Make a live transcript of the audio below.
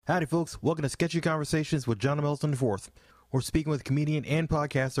Howdy, folks. Welcome to Sketchy Conversations with John Melson IV. We're speaking with comedian and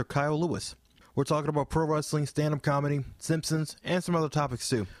podcaster Kyle Lewis. We're talking about pro wrestling, stand-up comedy, Simpsons, and some other topics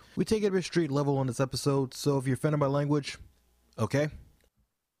too. We take it a bit street level on this episode, so if you're offended by language, okay.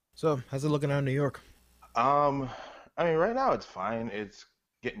 So, how's it looking out in New York? I mean, right now it's fine. It's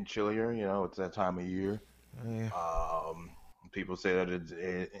getting chillier, it's that time of year. Yeah. People say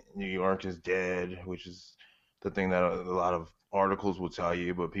that New York is dead, which is the thing that a lot of articles will tell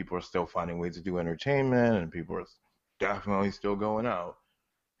you, but people are still finding ways to do entertainment, and people are definitely still going out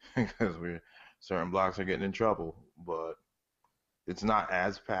because certain blocks are getting in trouble, but it's not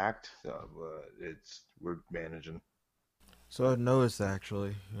as packed, but we're managing. So I noticed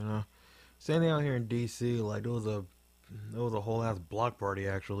actually, same thing out here in DC. Like there was a whole ass block party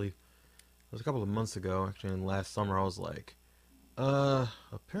actually. It was a couple of months ago, actually, and last summer I was like,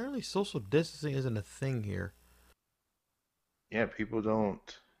 apparently social distancing isn't a thing here. Yeah, people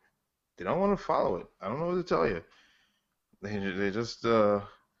they don't want to follow it. I don't know what to tell you. They just it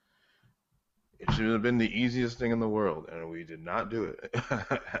should have been the easiest thing in the world, and we did not do it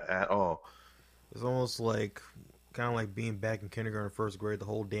at all. It's almost like kind of like being back in kindergarten, first grade. The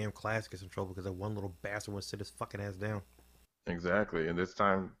whole damn class gets in trouble because that one little bastard would sit his fucking ass down. Exactly, and this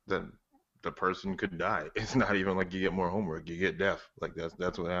time that the person could die. It's not even like you get more homework; you get deaf. Like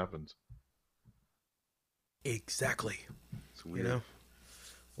that's what happens. Exactly. It's weird.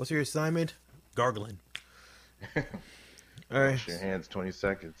 What's your assignment? Gargling. All right. Wash your hands 20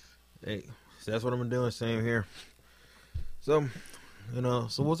 seconds. Hey, so that's what I'm doing. Same here. So,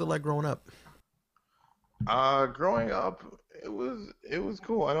 so what's it like growing up? Growing up, it was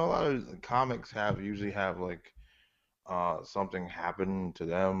cool. I know a lot of comics usually have like something happen to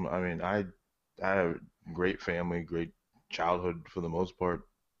them. I mean, I had a great family, great childhood for the most part.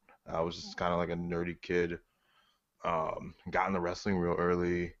 I was just kind of like a nerdy kid. Got into wrestling real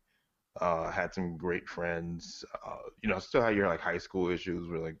early. Had some great friends. Still had your like high school issues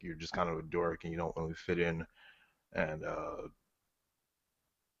where like you're just kind of a dork and you don't really fit in. And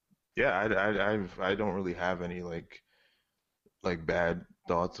yeah, I don't really have any like bad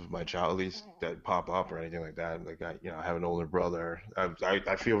thoughts of my child, at least that pop up or anything like that. Like I have an older brother.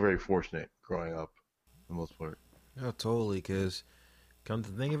 I feel very fortunate growing up, for the most part. Oh, totally. Because come to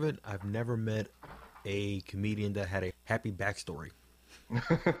think of it, I've never met a comedian that had a happy backstory.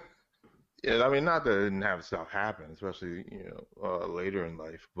 Yeah, I mean, not that I didn't have stuff happen, especially later in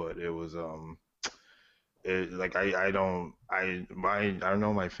life, but it was like I know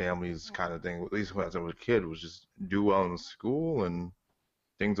my family's kind of thing, at least when I was a kid, was just do well in school and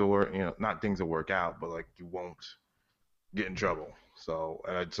things will work, not things will work out, but like you won't get in trouble. So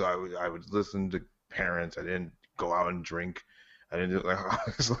I would listen to parents. I didn't go out and drink. I didn't do,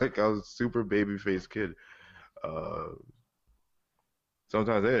 like I was a super baby faced kid. Uh,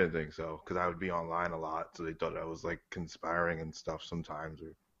 Sometimes they didn't think so because I would be online a lot, so they thought I was like conspiring and stuff sometimes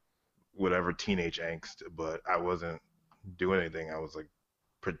or whatever teenage angst. But I wasn't doing anything. I was like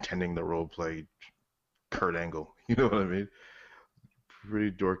pretending to role play Kurt Angle. You know what I mean?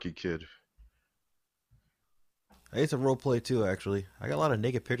 Pretty dorky kid. I used to role play too, actually. I got a lot of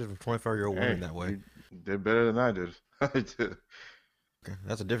naked pictures from 25-year-old women Hey, that way. you did better than I did. I did. Okay,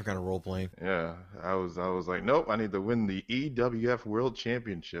 that's a different kind of role playing. Yeah, I was like, nope, I need to win the EWF World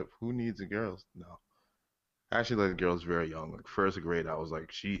Championship. Who needs the girls? No. I actually like the girls very young. Like first grade, I was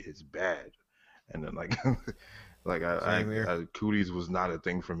like, she is bad. And then like like Same here. cooties was not a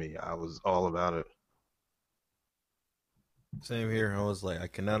thing for me. I was all about it. Same here. I was like, I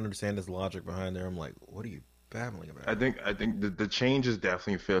cannot understand this logic behind there. I'm like, what are you babbling I about? think I think the change is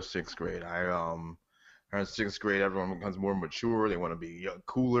definitely fifth, sixth grade. In sixth grade, everyone becomes more mature. They want to be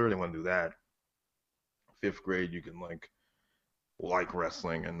cooler. They want to do that. Fifth grade, you can like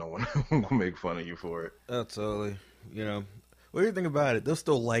wrestling, and no one will make fun of you for it. Oh, totally. You know, what do you think about it? They'll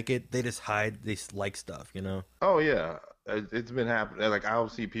still like it. They just hide. They like stuff. Oh yeah, it's been happening. Like I'll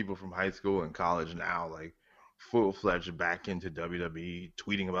see people from high school and college now, like full fledged back into WWE,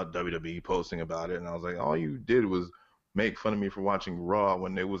 tweeting about WWE, posting about it, and I was like, all you did was make fun of me for watching Raw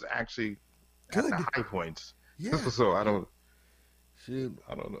when it was actually at the Good. high points. Yeah. So Shoot.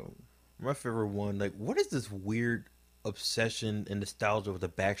 I don't know. My favorite one. Like, what is this weird obsession and nostalgia with the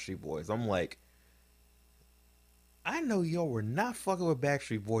Backstreet Boys? I'm like, I know y'all were not fucking with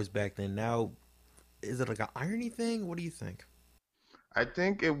Backstreet Boys back then. Now, is it like an irony thing? What do you think? I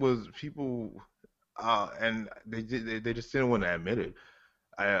think it was people, and they just didn't want to admit it.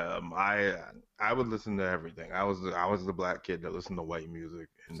 I would listen to everything. I was the black kid that listened to white music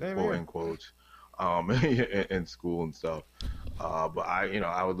and Same quote here. unquote, in school and stuff. But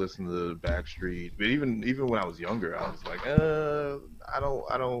I would listen to the Backstreet. But even when I was younger, I was like, I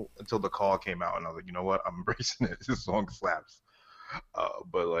don't. Until the call came out, and I was like, you know what? I'm embracing it. This song slaps.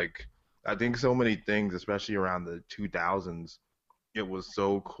 But like, I think so many things, especially around the 2000s, it was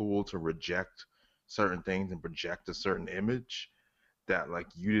so cool to reject certain things and project a certain image that like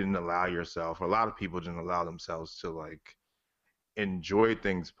you didn't allow yourself, or a lot of people didn't allow themselves to like enjoy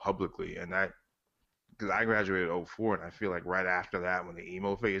things publicly. And that because I graduated '04, and I feel like right after that, when the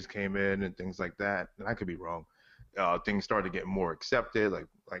emo phase came in and things like that, and I could be wrong, things started to get more accepted, like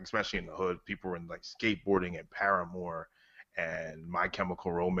especially in the hood, people were in like skateboarding and Paramore and My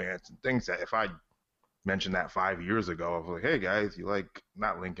Chemical Romance and things that if I mentioned that 5 years ago, I was like, hey guys, you like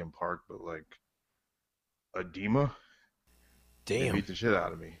not Linkin Park, but like Edema? They Damn. beat the shit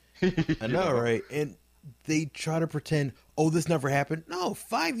out of me. I you know, know? right? And they try to pretend, oh, this never happened. No,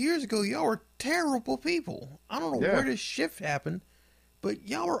 5 years ago, y'all were terrible people. I don't know where Yeah. this shift happened, but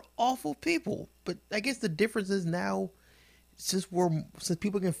y'all were awful people. But I guess the difference is now, since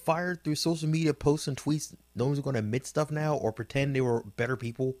people get fired through social media posts and tweets, no one's going to admit stuff now or pretend they were better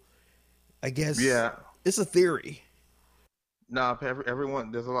people. I guess Yeah. it's a theory. Nah,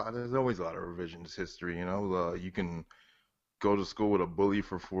 everyone, there's always a lot of revisionist history, you know? You can go to school with a bully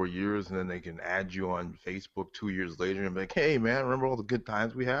for 4 years, and then they can add you on Facebook 2 years later and be like, "Hey, man, remember all the good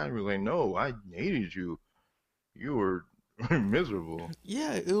times we had?" And you're like, "No, I hated you. You were miserable."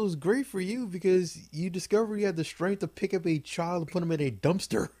 Yeah, it was great for you because you discovered you had the strength to pick up a child and put him in a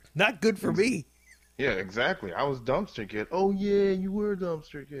dumpster. Not good for Ex- me. Yeah, exactly. I was dumpster kid. Oh yeah, you were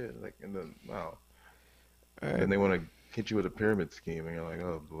dumpster kid. Like, and then wow, All then right. they want to hit you with a pyramid scheme, and you're like,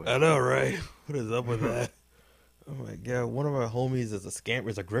 "Oh boy." I know, right? What is up with that? Oh my god, one of my homies is a scammer,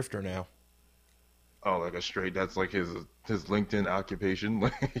 is a grifter now. Oh, like a straight. That's like his LinkedIn occupation.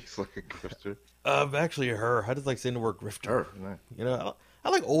 Like he's like a grifter. I've actually heard. I just like saying the word grifter. Her, man. You know, I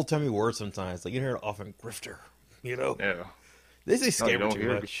like old timey words sometimes. Like you hear it often, grifter. You know, Yeah. they say No, you scammer don't too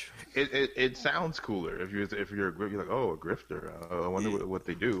hear much. it sounds cooler if you're a you're like, oh, a grifter. I wonder what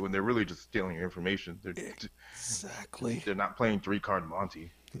they do, and they're really just stealing your information. Exactly. They're not playing three card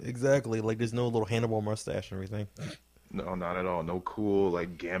Monty. Exactly. Like there's no little Hannibal mustache and everything. No, not at all. No cool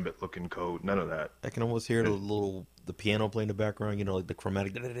like Gambit looking code. None of that. I can almost hear It- the piano playing in the background. You know, like the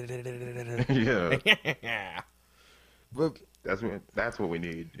chromatic. yeah, But that's what we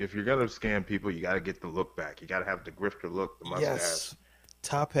need. If you're gonna scam people, you got to get the look back. You got to have the grifter look, the mustache, yes,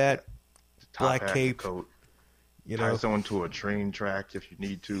 top hat, the top black hat, the cape. coat. You Tie know, someone to a train track if you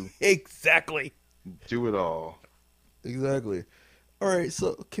need to. exactly. Do it all. Exactly. All right.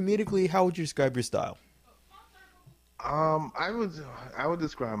 So, comedically, how would you describe your style? Um, I would I would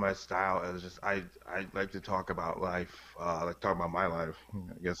describe my style as just I like to talk about life. I like to talk about my life.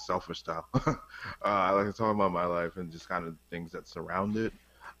 I guess selfish style. I like to talk about my life and just kind of things that surround it.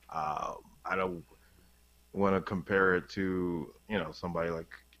 I don't want to compare it to somebody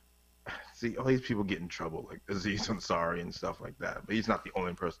like see all these people get in trouble like Aziz Ansari and stuff like that. But he's not the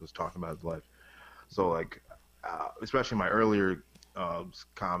only person who's talking about his life. So like, especially my earlier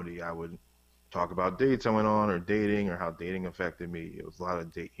comedy, I would talk about dates I went on or dating or how dating affected me. It was a lot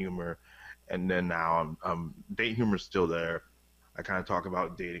of date humor, and then now date humor's still there. I kind of talk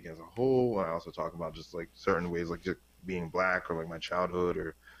about dating as a whole. I also talk about just like certain ways, like just being black or like my childhood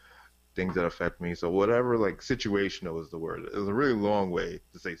or things that affect me. So whatever, like situational is the word. It was a really long way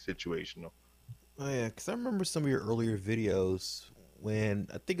to say situational. Oh yeah, because I remember some of your earlier videos when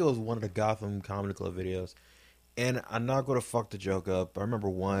I think it was one of the Gotham Comedy Club videos, and I'm not going to fuck the joke up. I remember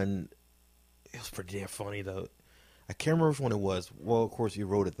one. It was pretty damn funny though. I can't remember which one it was. Well, of course you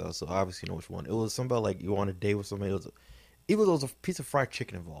wrote it though, so obviously you know which one. It was something about like you on a date with somebody. Even though there was a piece of fried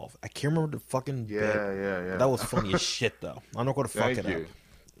chicken involved. I can't remember the fucking bit. Yeah, yeah, But that was yeah. funny as shit though. I'm not going to fuck Thank it up. you.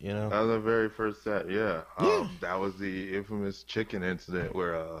 You know? That was the very first set. Yeah. Yeah. That was the infamous chicken incident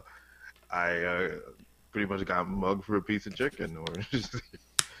where I pretty much got mugged for a piece of chicken, or just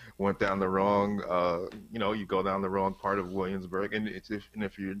went down the wrong. You go down the wrong part of Williamsburg, and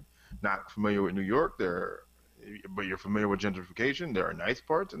if you're not familiar with New York, but you're familiar with gentrification, there are nice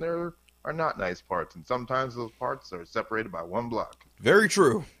parts and there are not nice parts, and sometimes those parts are separated by one block. Very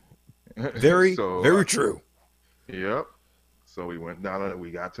true. Very, So, very true. yep. So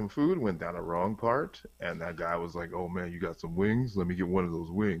we got some food, went down the wrong part, and that guy was like, "Oh man, you got some wings? Let me get one of those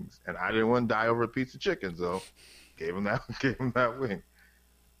wings." And I didn't want to die over a piece of chicken, so gave him that gave him that wing.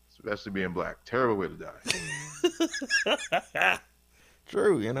 Especially being black, terrible way to die.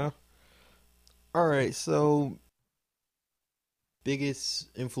 True, you know? Alright, so biggest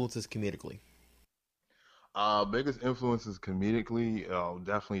influences comedically. Biggest influences comedically,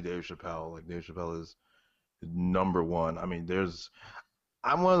 definitely Dave Chappelle. Like Dave Chappelle is number one. I mean,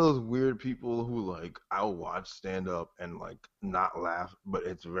 I'm one of those weird people who like I'll watch stand up and like not laugh, but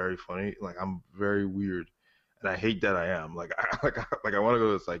it's very funny. Like I'm very weird, and I hate that I am. Like I want to go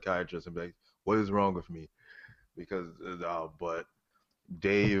to a psychiatrist and be like, what is wrong with me? Because but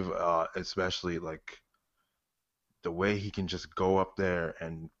Dave, especially like the way he can just go up there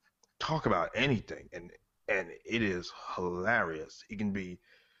and talk about anything, and it is hilarious.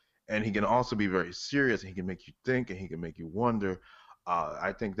 And he can also be very serious, and he can make you think, and he can make you wonder.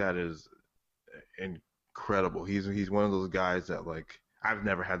 I think that is incredible. He's one of those guys that like I've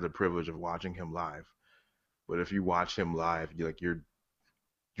never had the privilege of watching him live, but if you watch him live,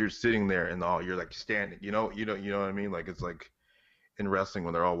 you're sitting there and all you're like standing. You know what I mean? Like it's like in wrestling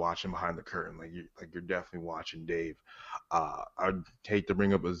when they're all watching behind the curtain. You're definitely watching Dave. I'd hate to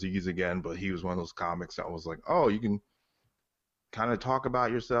bring up Aziz again, but he was one of those comics that was like, oh, you can kind of talk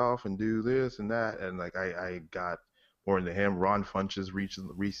about yourself and do this and that, and like I got more into him. Ron Funches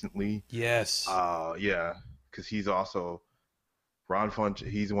recently, Yes. yeah, because he's also Ron Funch.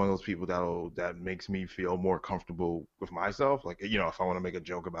 He's one of those people that makes me feel more comfortable with myself. Like if I want to make a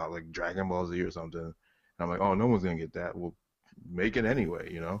joke about like Dragon Ball Z or something, and I'm like, oh, no one's gonna get that. Well, make it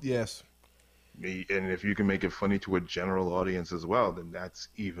anyway. Yes. And if you can make it funny to a general audience as well, then that's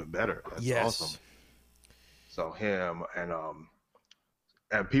even better. That's Yes. awesome. So him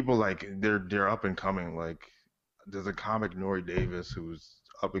and people like they're up and coming. Like there's a comic Nori Davis who's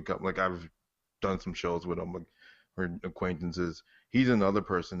up and coming. Like I've done some shows with him, like we're acquaintances. He's another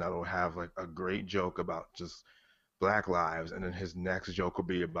person that'll have like a great joke about just Black lives, and then his next joke will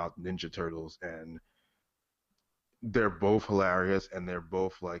be about Ninja Turtles, and they're both hilarious, and they're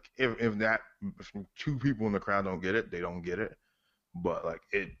both like if two people in the crowd don't get it, they don't get it. But like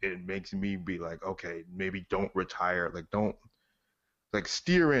it makes me be like, okay, maybe don't retire, like don't like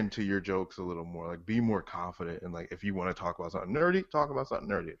steer into your jokes a little more. Like be more confident, and like if you want to talk about something nerdy, talk about something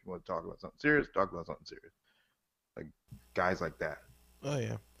nerdy. If you want to talk about something serious, talk about something serious. Like guys like that. Oh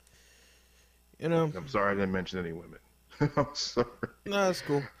yeah. You know, I'm sorry I didn't mention any women. I'm sorry. no, that's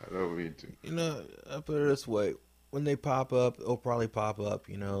cool. I don't mean to. I put it this way: when they pop up, it'll probably pop up.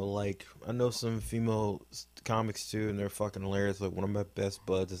 Like I know some female comics too, and they're fucking hilarious. Like one of my best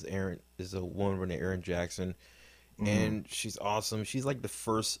buds is a woman named Erin Jackson, Mm-hmm. and she's awesome. She's like the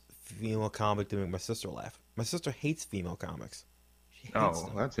first female comic to make my sister laugh. My sister hates female comics. She hates Oh,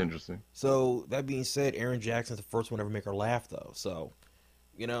 them. that's interesting. So that being said, Erin Jackson's the first one to ever make her laugh, though. So,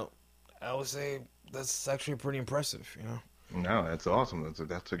 you know, I would say that's actually pretty impressive. No, that's awesome.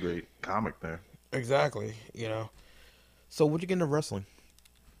 That's a great comic there. Exactly. So what'd you get into wrestling?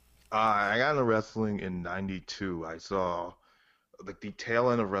 I got into wrestling in '92. I saw like the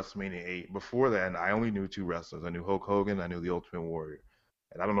tail end of WrestleMania 8. Before then, I only knew two wrestlers. I knew Hulk Hogan, I knew the Ultimate Warrior.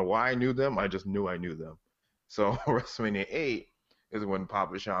 And I don't know why I knew them, I just knew I knew them. So WrestleMania 8 is when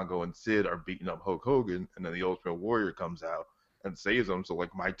Papa Shango and Sid are beating up Hulk Hogan, and then the Ultimate Warrior comes out and saves them. So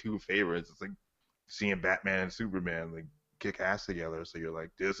like my two favorites, it's like seeing Batman and Superman like kick ass together. So you're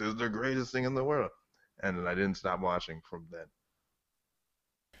like, this is the greatest thing in the world. And then I didn't stop watching from then.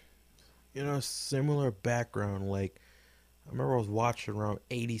 Similar background. Like I remember I was watching around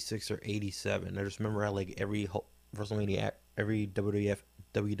 '86 or '87. I just remember I had like every WrestleMania, every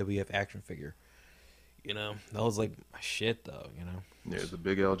WWF action figure. That was like my shit, though. Yeah, the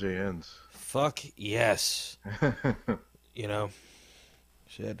big LJNs. Fuck yes. You know,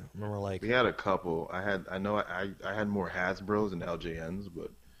 shit. I remember like We had a couple. I had more Hasbros and LJNs, but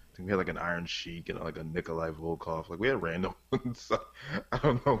I think we had like an Iron Sheik and like a Nikolai Volkov. Like we had random ones. So, I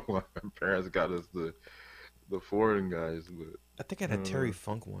don't know why my parents got us the foreign guys, but I think I I had a don't Terry know.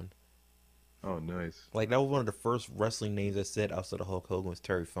 Funk one. Oh, nice, Like that was one of the first wrestling names I said outside of Hulk Hogan was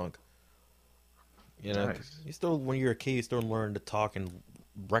Terry Funk. 'Cause nice. you still when you're a kid, you still learn to talk and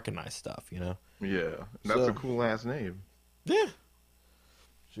recognize stuff. Yeah, that's a So cool last name. yeah,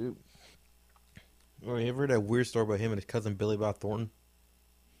 shoot. Oh, you ever heard that weird story about him and his cousin Billy Bob Thornton?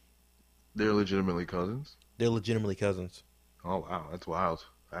 They're legitimately cousins. They're legitimately cousins. Oh wow, that's wild.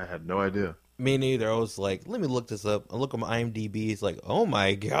 I had no idea. Me neither. I was like, let me look this up. I look at my IMDb. It's like, oh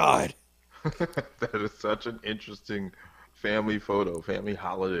my god. That is such an interesting family photo, family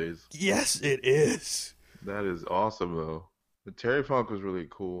holidays. Yes, it is. That is awesome though. The Terry Funk was really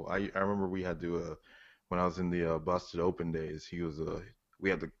cool. I remember we had to when I was in the Busted Open days. We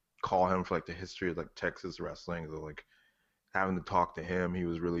had to call him for like the history of like Texas wrestling. So like having to talk to him, he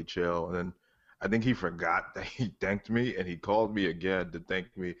was really chill. And then I think he forgot that he thanked me, and he called me again to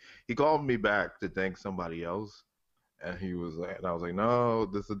thank me. He called me back to thank somebody else, And he was like, and I was like, no,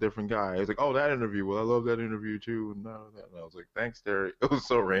 this is a different guy. He's like, oh, that interview. Well, I love that interview too. And I was like, thanks, Terry. It was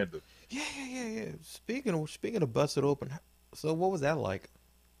so random. Yeah. Speaking of Busted Open, so what was that like?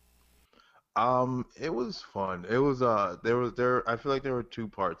 It was fun. It was there. I feel like there were two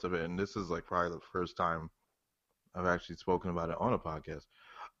parts of it, and this is like probably the first time I've actually spoken about it on a podcast.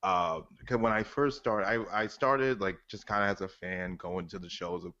 Because when I first started, I started like just kind of as a fan going to the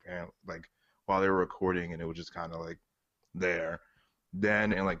shows, apparently, like while they were recording, and it was just kind of like there.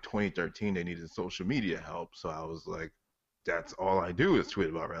 Then in like 2013, they needed social media help, so I was like, that's all I do is tweet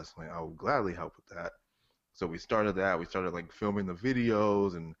about wrestling. I will gladly help with that. So we started that. We started like filming the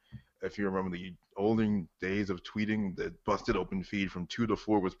videos, and if you remember the olden days of tweeting, the busted open feed from 2 to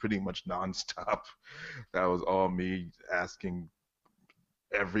 4 was pretty much nonstop. That was all me asking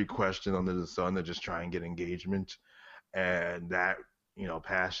every question under the sun to just try and get engagement. And that,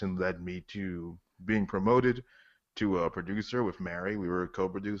 passion led me to being promoted to a producer with Mary. We were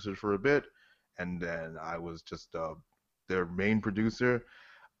co-producers for a bit, and then I was just their main producer.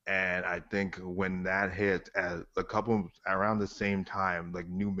 And I think when that hit, at a couple around the same time, like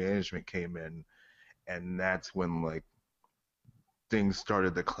new management came in, and that's when like things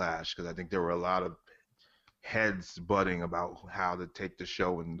started to clash because I think there were a lot of heads butting about how to take the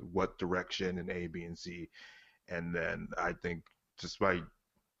show and what direction and A, B, and C. And then I think despite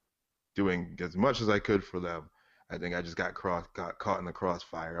doing as much as I could for them, I think I just got caught in the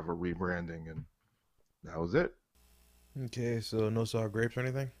crossfire of a rebranding, and that was it. Okay, so no sour grapes or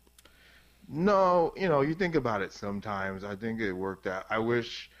anything? No, you think about it sometimes. I think it worked out. I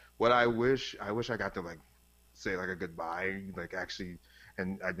wish I got to like say like a goodbye, like actually,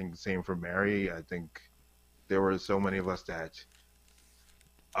 and I think the same for Mary. I think there were so many of us that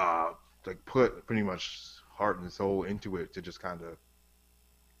uh like put pretty much heart and soul into it to just kind of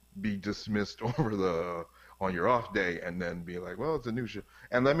be dismissed over the on your off day and then be like, well, it's a new show.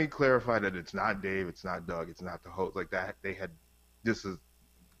 And let me clarify that it's not Dave, it's not Doug, it's not the host. Like that, this is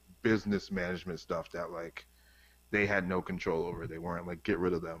business management stuff that like they had no control over. They weren't like get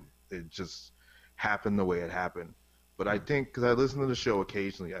rid of them. It just happened the way it happened. But I think because I listen to the show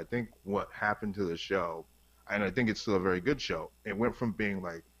occasionally, I think what happened to the show, and I think it's still a very good show. It went from being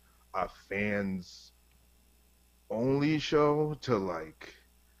like a fans only show to like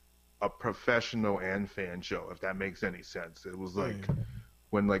a professional and fan show, if that makes any sense. It was Right. like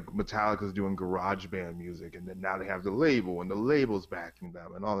when like Metallica's doing garage band music and then now they have the label and the label's backing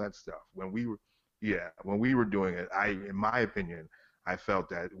them and all that stuff. When we were doing it, in my opinion, I felt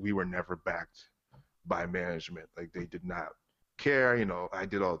that we were never backed by management. Like they did not care. I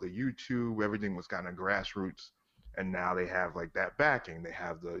did all the YouTube, everything was kind of grassroots, and now they have like that backing. They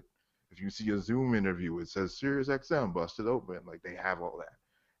have the if you see a Zoom interview, it says Sirius XM busted open. Like they have all that,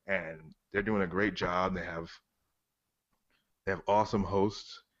 and they're doing a great job. They have awesome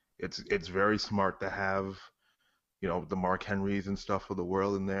hosts. It's very smart to have the Mark Henrys and stuff of the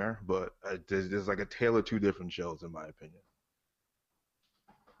world in there, but there's like a tale of two different shows in my opinion.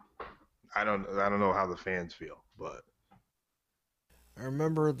 I don't know how the fans feel, but I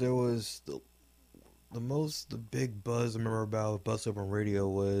remember there was the big buzz I remember about Bus Open Radio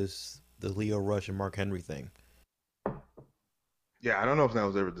was the Leo Rush and Mark Henry thing. yeah, I don't know if that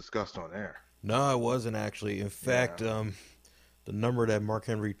was ever discussed on air. No, it wasn't actually. In Yeah. fact, the number that Mark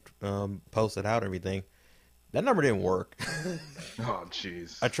Henry posted out and everything, that number didn't work. Oh,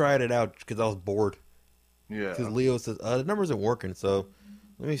 jeez. I tried it out because I was bored. Because Yeah. Leo says the number isn't working, so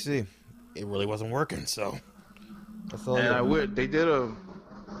let me see. It really wasn't working, so that's all. And I would. They did a.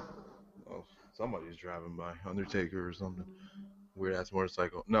 Oh, somebody's driving by, Undertaker or something. Weird ass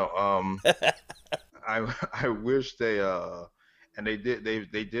motorcycle. No. I wish and they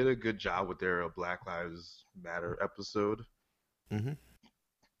did a good job with their Black Lives Matter episode. Hmm.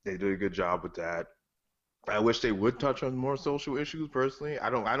 They did a good job with that. I wish they would touch on more social issues. Personally, I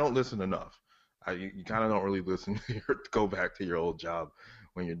don't listen enough. You kind of don't really listen go back to your old job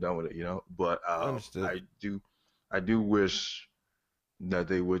when you're done with it. But Understood. I do wish that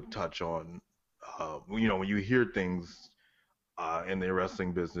they would touch on, when you hear things in the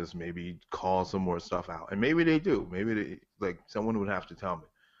wrestling business, maybe call some more stuff out, and maybe they do. Maybe they like someone would have to tell me.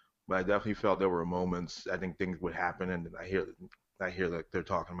 But I definitely felt there were moments. I think things would happen, and then I hear like they're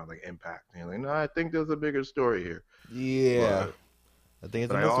talking about like impact, and you're like, no, I think there's a bigger story here. Yeah, But I think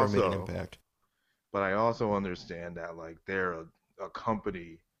it's but the I most made an also impact. but I also understand that like they're a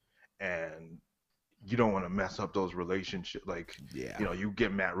company, and you don't want to mess up those relationships. Like, Yeah. you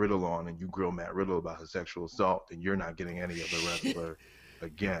get Matt Riddle on and you grill Matt Riddle about his sexual assault, and you're not getting any other wrestler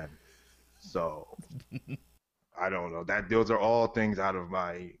again. So I don't know. Those are all things out of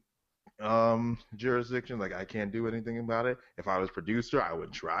my jurisdiction. Like I can't do anything about it. If I was producer, I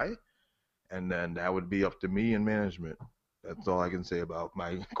would try, and then that would be up to me and management. That's all I can say about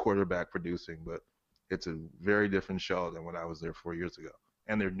my quarterback producing. But it's a very different show than when I was there 4 years ago,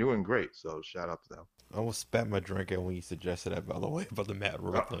 and they're doing great. So shout out to them. I almost spat my drink out when you suggested that, by the way, about the Matt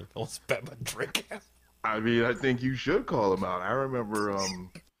Riddle Uh, thing. I almost spat my drink out. I mean, I think you should call them out. I remember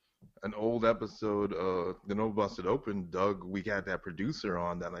an old episode, the No Busted Open. Doug, we had that producer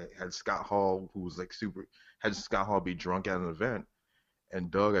on that I had Scott Hall, who was like super, had Scott Hall be drunk at an event,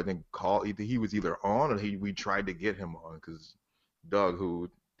 and Doug, I think, called. Either he was either on or we tried to get him on because Doug, who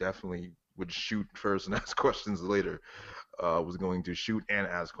definitely would shoot first and ask questions later, was going to shoot and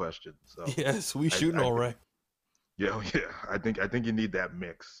ask questions. So Yes, we shooting I all think, right. yeah, I think you need that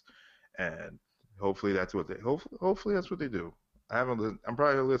mix, and hopefully that's what they hopefully that's what they do. I'm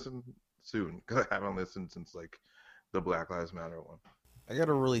probably gonna listen soon because I haven't listened since like the Black Lives Matter one. I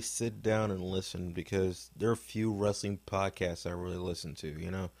gotta really sit down and listen because there are a few wrestling podcasts I really listen to,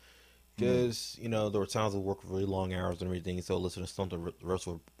 you know? Mm. Because, you know, there were times I worked really long hours and everything, so I listen to something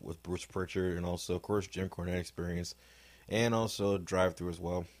wrestle with Bruce Pritchard and also, of course, Jim Cornette Experience and also Drive Through as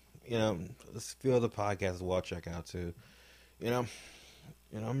well. You know, there's a few other podcasts as well check out too. You know,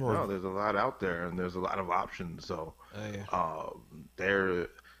 I'm No, there's a lot out there and there's a lot of options. So yeah. uh, they're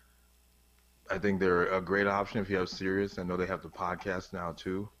I think they're a great option if you have Sirius. I know they have the podcast now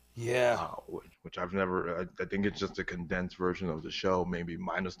too. Yeah. Which I've never. I think it's just a condensed version of the show, maybe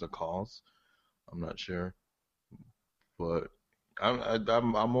minus the calls. I'm not sure, but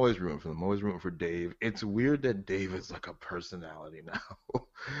I'm always rooting for them. I'm always rooting for Dave. It's weird that Dave is like a personality now.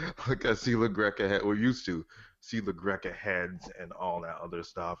 Like I see LaGreca head, or used to see LaGreca heads and all that other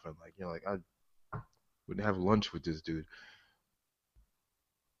stuff, and like like I wouldn't have lunch with this dude.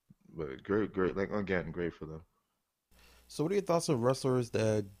 But great, like again, great for them. So, what are your thoughts on wrestlers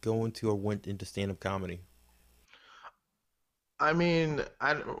that go into or went into stand-up comedy? I mean,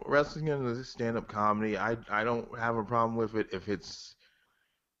 wrestling in stand-up comedy, I don't have a problem with it if it's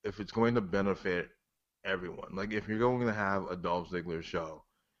going to benefit everyone. Like if you're going to have a Dolph Ziggler show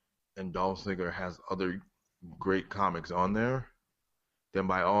and Dolph Ziggler has other great comics on there, then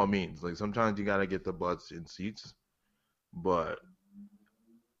by all means, like sometimes you gotta get the butts in seats, but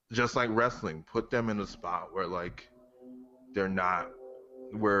just like wrestling, put them in a spot where like they're not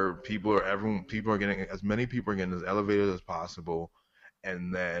where people are getting as many people are getting as elevated as possible,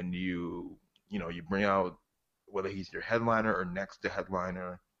 and then you bring out whether he's your headliner or next to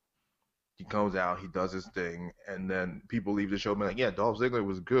headliner. He comes out, he does his thing, and then people leave the show being like, "Yeah, Dolph Ziggler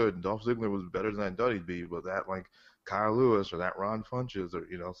was good. Dolph Ziggler was better than I thought he'd be." But that like Kyle Lewis or that Ron Funches or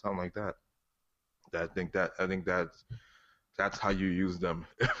something like that. I think that's how you use them.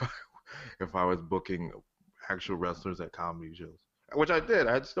 If I was booking actual wrestlers at comedy shows, which I did.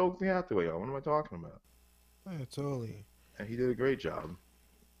 I had Stokely Hathaway on. What am I talking about? Yeah, totally. And he did a great job.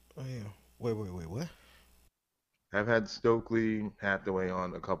 Oh yeah. Wait. What? I've had Stokely Hathaway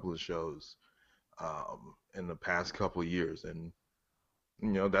on a couple of shows in the past couple of years, and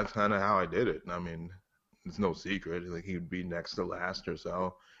that's kind of how I did it. I mean, it's no secret. Like he'd be next to last or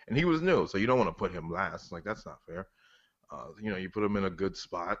so, and he was new, so you don't want to put him last. Like that's not fair. You put him in a good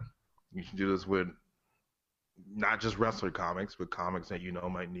spot. You should do this with not just wrestler comics, but comics that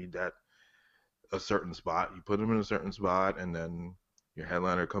might need that a certain spot. You put them in a certain spot, and then your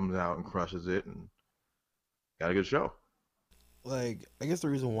headliner comes out and crushes it, and got a good show. Like, I guess the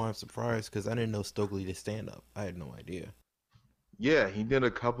reason why I'm surprised because I didn't know Stokely did stand-up. I had no idea. Yeah, he did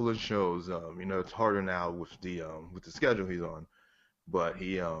a couple of shows. It's harder now with the schedule he's on, but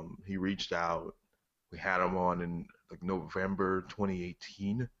he reached out. We had him on in like November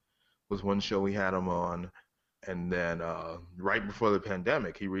 2018 was one show we had him on, and then right before the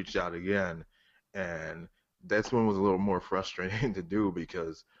pandemic, he reached out again, and that's one was a little more frustrating to do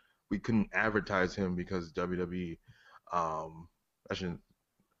because we couldn't advertise him because WWE, I shouldn't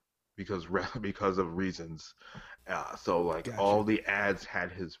because of reasons. So like Gotcha. all the ads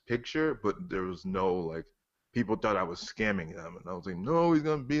had his picture, but there was no like people thought I was scamming them, and I was like, no, he's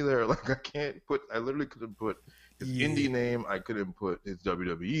gonna be there. Like I literally couldn't put his indie Yeah. name, I couldn't put his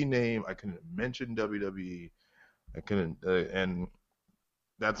WWE name, I couldn't mention WWE, I couldn't, and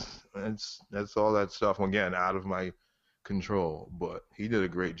that's all that stuff again out of my control. But he did a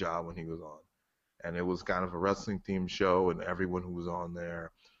great job when he was on, and it was kind of a wrestling themed show, and everyone who was on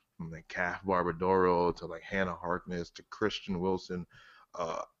there, from like Calf Barbadoro to like Hannah Harkness to Christian Wilson,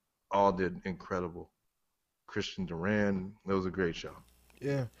 uh, all did incredible. Christian Duran, it was a great show.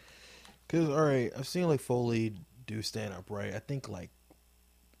 Yeah. Because, alright, I've seen, like, Foley do stand-up, right? I think, like,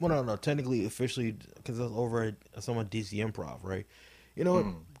 well, no, technically, officially, because I was over at some of DC Improv, right? You know what?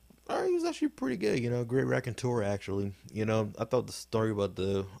 Mm. He was actually pretty good. Great raconteur actually. I thought the story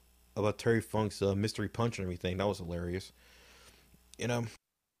about Terry Funk's mystery punch and everything, that was hilarious. You know,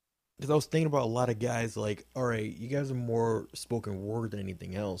 because I was thinking about a lot of guys like, all right, you guys are more spoken word than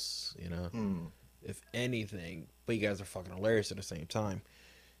anything else. Hmm. If anything, but you guys are fucking hilarious at the same time.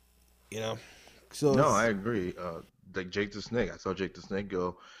 You know, so No, I it's agree. Like Jake the Snake, I saw Jake the Snake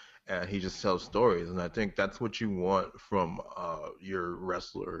go, and he just tells stories, and I think that's what you want from your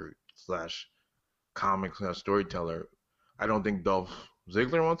wrestler slash comic slash storyteller. I don't think Dolph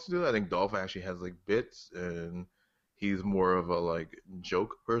Ziggler wants to do that. I think Dolph actually has like bits, and he's more of a like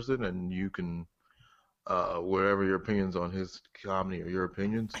joke person, and you can whatever your opinions on his comedy or your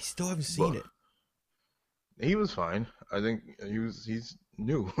opinions, I still haven't seen but it. he was fine. I think he's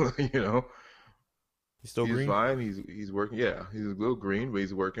new, you know. He's still He's green. fine. He's working. Yeah, he's a little green, but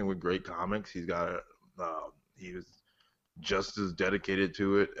he's working with great comics. He's got a. He was just as dedicated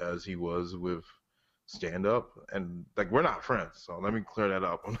to it as he was with stand up. And like we're not friends, so let me clear that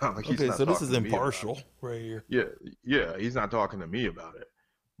up. I'm not like he's Okay, not so this is talking to me about it. impartial right here. Yeah, yeah, he's not talking to me about it.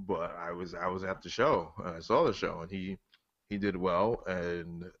 But I was at the show and I saw the show and he did well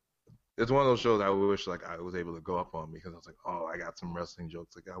and it's one of those shows I wish like I was able to go up on because I was like, oh, I got some wrestling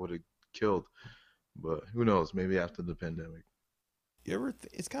jokes like I would have killed. But who knows? Maybe after the pandemic.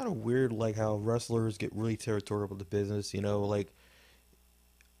 It's kind of weird, like how wrestlers get really territorial with the business. Like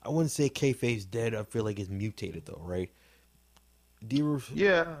I wouldn't say kayfabe's dead. I feel like it's mutated though, right? Do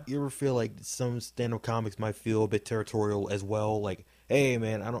Yeah. you ever feel like some stand-up comics might feel a bit territorial as well? Like, hey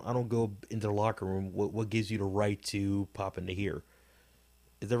man, I don't go into the locker room. What gives you the right to pop into here?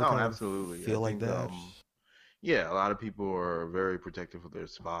 Is it ever Oh, kind of absolutely. I feel like think that? yeah, a lot of people are very protective of their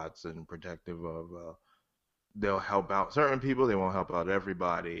spots and protective of they'll help out certain people, they won't help out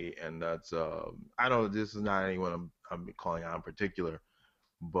everybody, and that's I know this is not anyone I'm calling out in particular,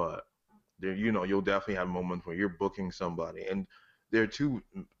 but there you'll definitely have moments where you're booking somebody and there are two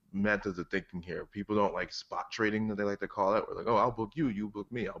methods of thinking here. People don't like spot trading that they like to call it. We're like, oh, I'll book you, you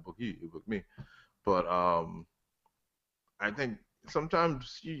book me, I'll book you, you book me. But I think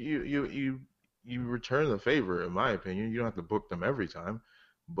sometimes you return the favor. In my opinion, you don't have to book them every time.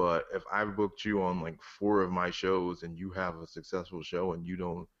 But if I've booked you on like four of my shows and you have a successful show and you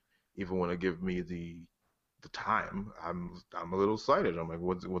don't even want to give me the time, I'm a little slighted. I'm like,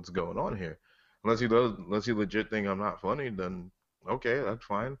 what's going on here? Unless you legit think I'm not funny, then okay, that's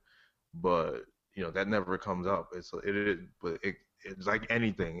fine. But that never comes up. But it's like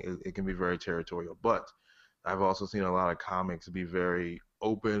anything. It can be very territorial. But I've also seen a lot of comics be very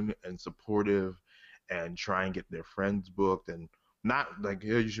open and supportive and try and get their friends booked and not like,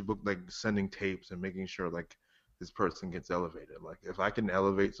 yeah, you should book like sending tapes and making sure like this person gets elevated. Like if I can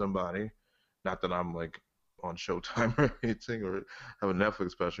elevate somebody, not that I'm like on Showtime or anything or have a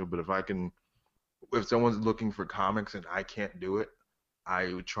Netflix special, but if someone's looking for comics and I can't do it,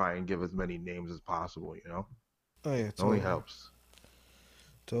 I would try and give as many names as possible, you know? Oh yeah, It only totally, helps.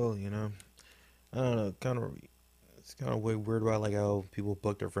 totally. I don't know, kind of. It's kind of weird about like how people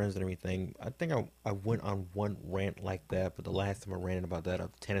book their friends and everything. I think I went on one rant like that, but the last time I ranted about that, a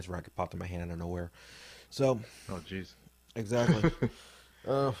tennis racket popped in my hand out of nowhere. So Oh, jeez. exactly.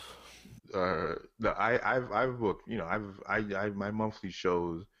 Uh, No, I've booked, my monthly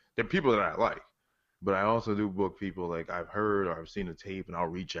shows. They're people that I like, but I also do book people like I've heard or I've seen a tape, and I'll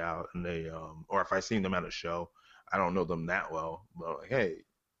reach out and or if I seen them at a show, I don't know them that well, but like, hey,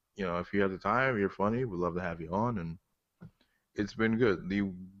 if you have the time, you're funny, we'd love to have you on, and it's been good. The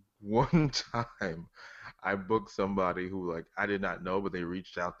one time I booked somebody who like I did not know, but they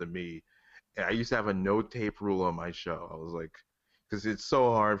reached out to me, and I used to have a no tape rule on my show. I was like, because it's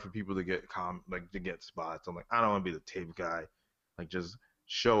so hard for people to get like to get spots. I'm like, I don't want to be the tape guy. Like, just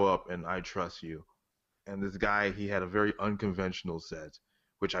show up and I trust you. And this guy, he had a very unconventional set,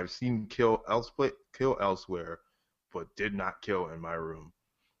 which I've seen kill elsewhere, but did not kill in my room.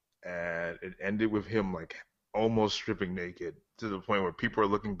 And it ended with him like almost stripping naked to the point where people are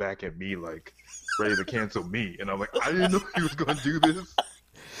looking back at me like ready to cancel me. And I'm like, I didn't know he was going to do this.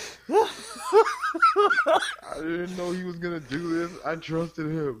 I didn't know he was gonna do this. I trusted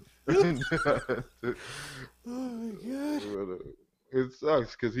him. oh my god. It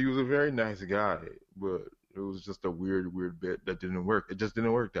sucks because he was a very nice guy, but it was just a weird bit that didn't work. It just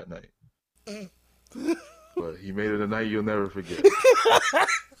didn't work that night. But he made it a night you'll never forget.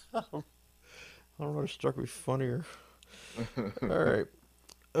 I don't know what struck me funnier. All right.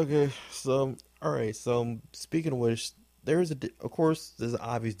 Okay. So, all right. So, speaking of which, of course, there's an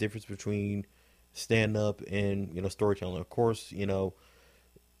obvious difference between stand up and storytelling. Of course,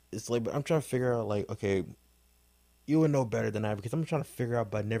 it's like, but I'm trying to figure out like, okay, you would know better than I because I'm trying to figure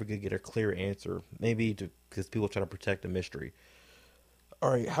out, but I never could get a clear answer. Maybe because people try to protect the mystery.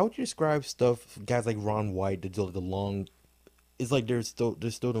 All right, how would you describe stuff guys like Ron White that do like the long? It's like they're still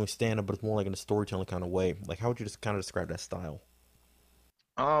doing stand up, but it's more like in a storytelling kind of way. Like, how would you just kind of describe that style?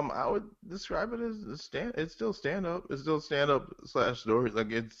 I would describe it as It's still stand up. It's still stand up slash story.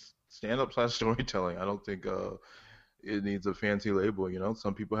 Like it's stand up slash storytelling. I don't think it needs a fancy label. You know,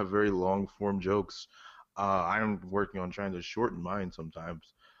 some people have very long form jokes. I'm working on trying to shorten mine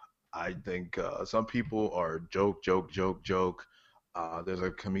sometimes. I think some people are joke, joke, joke, joke. There's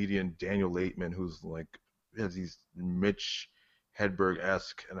a comedian Daniel Laitman who's like has these Mitch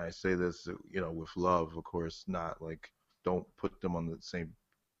Hedberg-esque, and I say this, with love, of course, not like don't put them on the same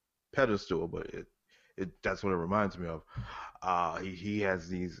pedestal, but it that's what it reminds me of. He has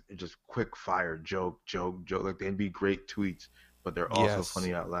these just quick fire joke, like they'd be great tweets, but they're also Yes.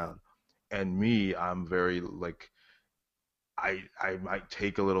 funny out loud. And me, I'm very like I might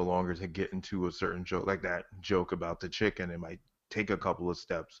take a little longer to get into a certain joke, like that joke about the chicken. It might take a couple of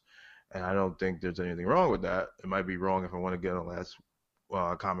steps, and I don't think there's anything wrong with that. It might be wrong if I want to get on last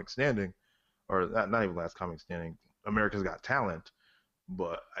comic standing, or not even last comic standing. America's Got Talent,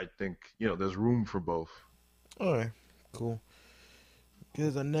 but I think there's room for both. All right, cool.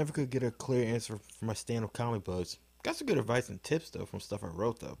 Because I never could get a clear answer for my stand-up comedy buzz. Got some good advice and tips though from stuff I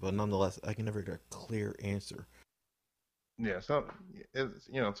wrote though, but nonetheless, I can never get a clear answer. Yeah,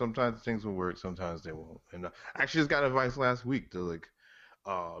 sometimes things will work, sometimes they won't. And I actually just got advice last week to like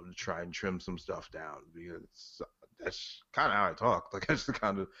try and trim some stuff down because that's kind of how I talk. Like I just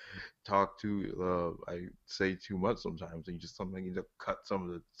kind of talk I say too much sometimes, and something you just cut some of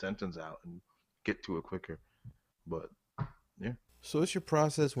the sentence out and get to it quicker. But yeah, So, what's your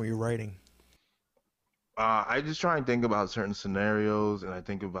process when you're writing? I just try and think about certain scenarios, and I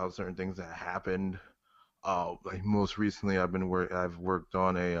think about certain things that happened. Like most recently, I've worked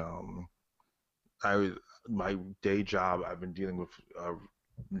on I my day job. I've been dealing with.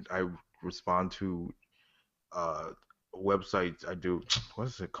 I respond to uh, websites. I do. What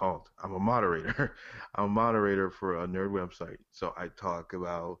is it called? I'm a moderator. I'm a moderator for a nerd website. So I talk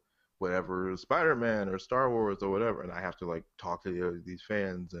about whatever Spider-Man or Star Wars or whatever, and I have to like talk to these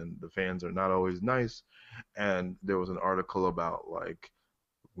fans, and the fans are not always nice. And there was an article about like,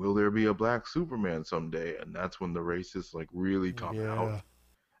 will there be a black Superman someday? And that's when the racists like really come out. Yeah.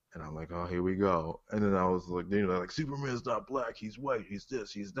 And I'm like, oh, here we go. And then I was like, like Superman's not black, he's white, he's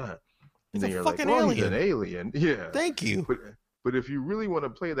this, he's that. And He's a then you're like, fucking well, he's an alien. alien. Yeah. Thank you. But if you really want to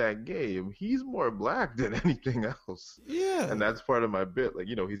play that game, he's more black than anything else. Yeah. And that's part of my bit. Like,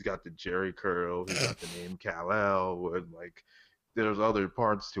 he's got the Jerry curl, he's got the name Kal-El, and like there's other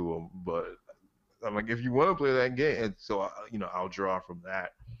parts to him. But I'm like, if you want to play that game, and so I'll draw from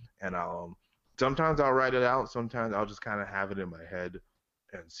that, and sometimes I'll write it out. Sometimes I'll just kind of have it in my head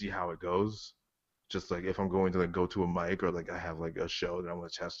and see how it goes. Just like if I'm going to like go to a mic or like I have like a show that I'm going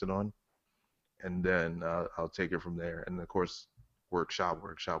to test it on, and then I'll take it from there. And of course, workshop.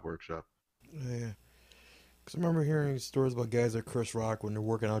 Yeah. Because I remember hearing stories about guys like Chris Rock when they're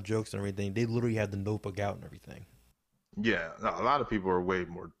working out jokes and everything. They literally had the notebook out and everything. Yeah, no, a lot of people are way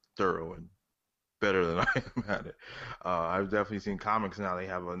more thorough and better than I am at it. I've definitely seen comics now. They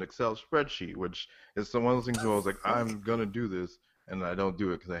have an Excel spreadsheet, which is one of those things where I was like, Fuck. I'm gonna do this, and I don't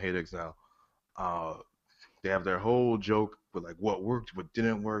do it because I hate Excel. Uh, they have their whole joke with like what worked, what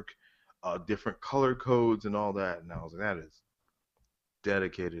didn't work, different color codes and all that. And I was like, that is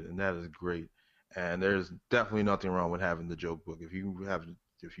dedicated and that is great. And there's definitely nothing wrong with having the joke book. If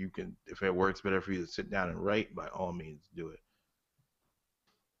it works better for you to sit down and write, by all means, do it.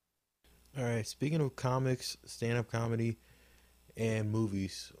 All right. Speaking of comics, stand-up comedy, and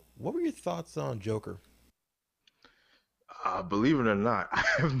movies, what were your thoughts on Joker? Believe it or not, I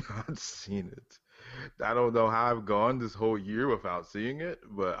have not seen it. I don't know how I've gone this whole year without seeing it,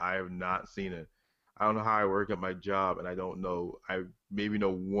 but I have not seen it. I don't know how I work at my job, and I don't know. I maybe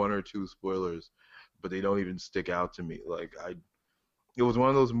know one or two spoilers, but they don't even stick out to me. It was one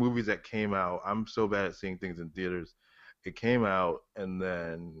of those movies that came out. I'm so bad at seeing things in theaters. It came out, and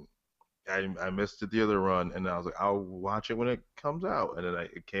then I missed it the other run, and I was like, I'll watch it when it comes out, and then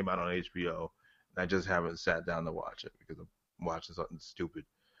it came out on HBO, and I just haven't sat down to watch it because I'm watching something stupid.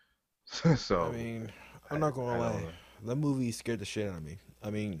 I So mean, I'm I not gonna I don't lie. know. That movie scared the shit out of me. I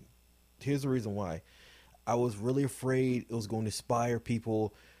mean, here's the reason why. I was really afraid it was going to inspire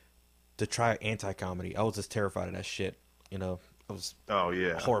people to try anti-comedy. I was just terrified of that shit. You know, I was Oh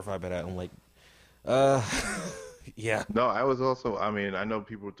yeah. horrified by that. I'm like, uh, yeah, No, I was also. I mean, I know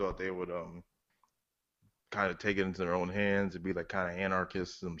people thought they would kind of take it into their own hands and be like kind of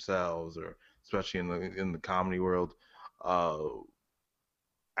anarchists themselves or especially in the comedy world. Uh,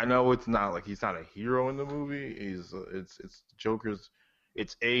 I know it's not like he's not a hero in the movie. It's Joker's,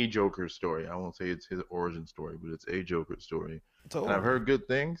 it's a Joker story. I won't say it's his origin story, but it's a Joker story. And I've Totally. heard good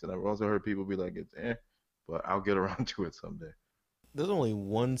things, and I've also heard people be like it's but I'll get around to it someday. There's only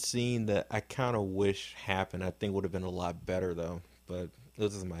one scene that I kind of wish happened. I think would have been a lot better though, but it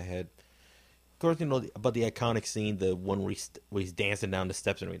was just in my head. Of course, you know about the iconic scene, the one where he's dancing down the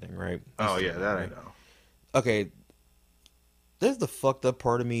steps and everything, right? You've Oh seen yeah, that I right? know. Okay, there's the fucked up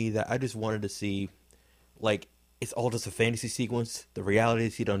part of me that I just wanted to see, like, it's all just a fantasy sequence. The reality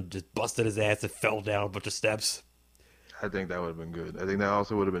is he done just busted his ass and fell down a bunch of steps. I think that would have been good. I think that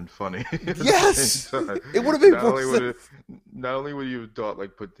also would have been funny at the Yes, same time. it would have made Not more only would it, sense. not only would you have thought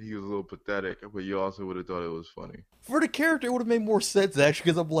like he was a little pathetic, but you also would have thought it was funny. For the character, it would have made more sense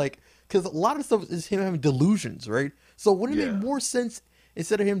actually, because I'm like, because a lot of stuff is him having delusions, right? So wouldn't it make Yeah. more sense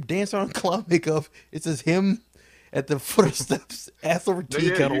instead of him dancing on clown makeup, it's just him at the foot of steps, ass over No, tea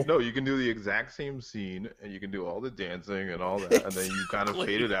yeah, kettle. you can do the exact same scene, and you can do all the dancing and all that, and then you kind of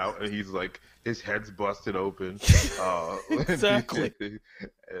fade Exactly. it out, and he's like his head's busted open, Exactly.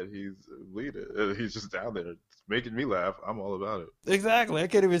 and he's bleeding, and he's just down there, it's making me laugh. I'm all about it. Exactly. I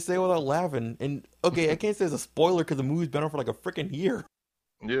can't even say it without laughing. And okay, I can't say it's a spoiler because the movie's been on for like a freaking year.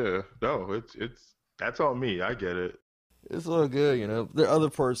 Yeah, no, it's that's on me. I get it. It's all good, you know. There are other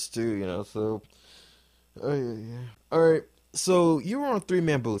parts too, you know. So, oh yeah, yeah. All right. So you were on a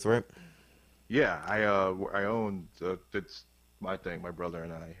three-man booth, right? Yeah, I owned it's my thing, my brother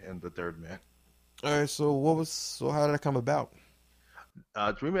and I, and the third man. All right. So what was? So how did that come about?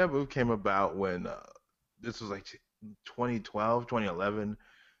 Three Man Booth came about when this was like 2012, 2011.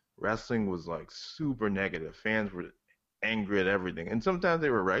 Wrestling was like super negative. Fans were angry at everything, and sometimes they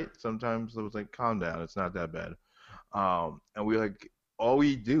were right. Sometimes it was like, calm down, it's not that bad. And we like all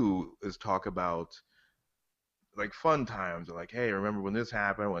we do is talk about like fun times, or like, hey, remember when this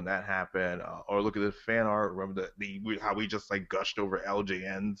happened, when that happened, or look at this fan art. Remember how we just like gushed over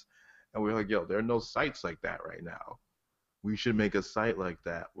LJNs, and we are like, yo, there are no sites like that right now. We should make a site like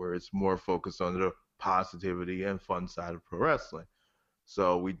that where it's more focused on the positivity and fun side of pro wrestling.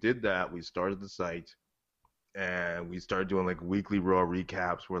 So we did that. We started the site, and we started doing like weekly Raw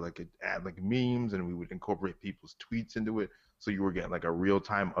recaps where like it add like memes, and we would incorporate people's tweets into it. So you were getting like a real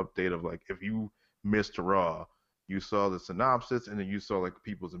time update of like if you missed Raw, you saw the synopsis, and then you saw like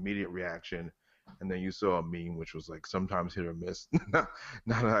people's immediate reaction, and then you saw a meme which was like sometimes hit or miss. Now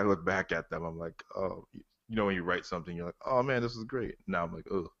that I look back at them, I'm like, oh, you know when you write something, you're like, oh man, this is great. Now I'm like,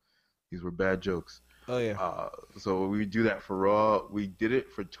 oh, these were bad jokes. Oh yeah. Uh, so we do that for Raw. We did it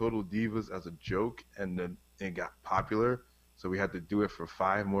for Total Divas as a joke, and then it got popular. So we had to do it for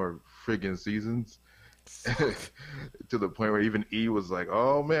 5 more friggin' seasons, Fuck. to the point where even E was like,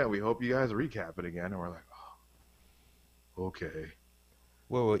 "Oh man, we hope you guys recap it again." And we're like, "Oh, okay."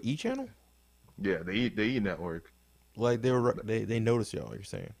 What? E channel? Yeah, the E network. Like they noticed y'all. You're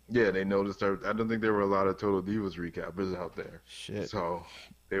saying Yeah, they noticed. I don't think there were a lot of Total Divas recappers out there, shit. so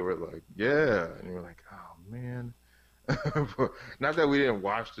they were like, "Yeah," and we were like, "Oh man." Not that we didn't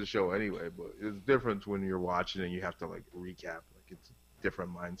watch the show anyway, but it's different when you're watching and you have to like recap. Like it's a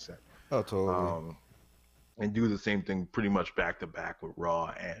different mindset. Oh totally. Um, and do the same thing pretty much back to back with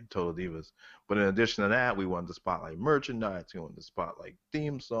Raw and Total Divas. But in addition to that, we wanted to spotlight merchandise, we wanted to spotlight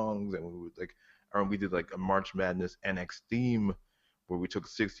theme songs, and we would like, or we did like a March Madness NXT theme where we took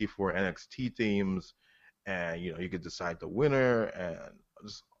 64 NXT themes, and you could decide the winner, and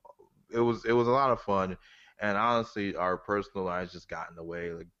just it was a lot of fun. And honestly, our personal lives just got in the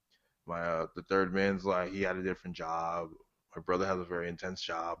way. Like my the third man's like he had a different job. My brother has a very intense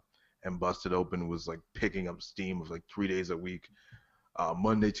job, and Busted Open was like picking up steam of like 3 days a week,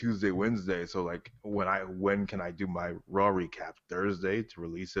 Monday, Tuesday, Wednesday. So like when can I do my Raw recap Thursday to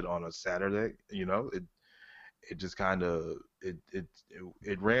release it on a Saturday? It just kind of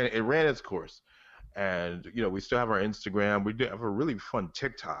it ran its course. And we still have our Instagram. We do have a really fun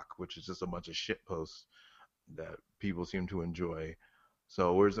TikTok, which is just a bunch of shit posts that people seem to enjoy.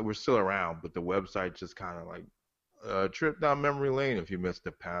 So we're still around, but the website just kind of like a trip down memory lane if you missed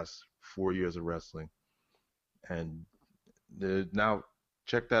the past 4 years of wrestling. And now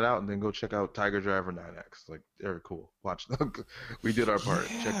check that out, and then go check out Tiger Driver 9X. Like they're cool. Watch them. We did our Yeah, part.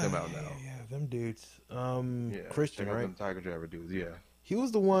 Check them out yeah, now. yeah. Them dudes. Yeah, check Christian, out right? them Tiger Driver dudes. Yeah, He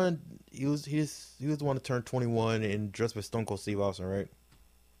was the one. He was the one that turned 21 and dressed by Stone Cold Steve Austin, right?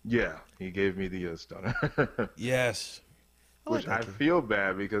 yeah. He gave me the stunner. Yes. I like Which I that kid. feel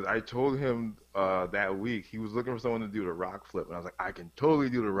bad because I told him that week he was looking for someone to do the rock flip, and I was like, I can totally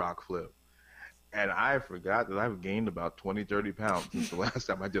do the rock flip. And I forgot that I've gained about 20, 30 pounds since the last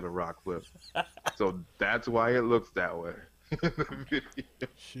time I did a rock flip. So that's why it looks that way in the video.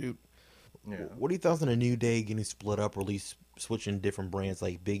 Shoot. Yeah. What do you think on the New Day getting split up, or at least switching different brands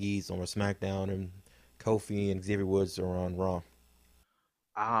like Big E's on SmackDown and Kofi and Xavier Woods are on Raw?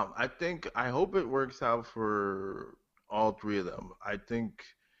 I hope it works out for all three of them. I think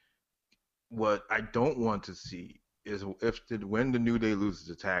what I don't want to see is when the New Day loses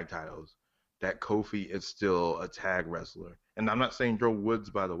the tag titles, that Kofi is still a tag wrestler. And I'm not saying throw Woods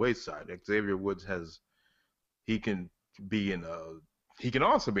by the wayside. Xavier Woods he can be in a he can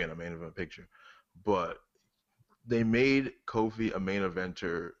also be in a main event picture, but they made Kofi a main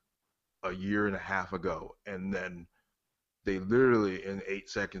eventer a year and a half ago, and then they literally in 8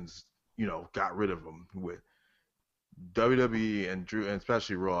 seconds, got rid of him. With WWE and Drew, and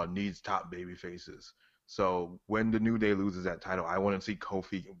especially Raw, needs top baby faces. So when the New Day loses that title, I want to see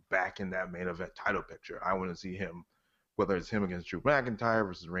Kofi back in that main event title picture. I want to see him, whether it's him against Drew McIntyre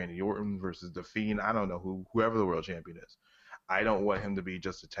versus Randy Orton versus The Fiend. I don't know whoever the world champion is. I don't want him to be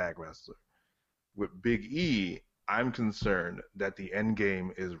just a tag wrestler. With Big E, I'm concerned that the end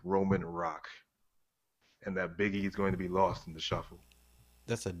game is Roman Rock, and that Big E is going to be lost in the shuffle.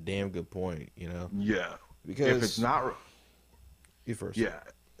 That's a damn good point, Yeah. because If it's not, you first. yeah,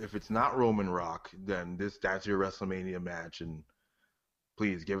 if it's not Roman Rock, then that's your WrestleMania match, and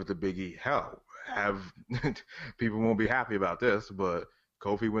please give it to Big E. Hell, have people won't be happy about this, but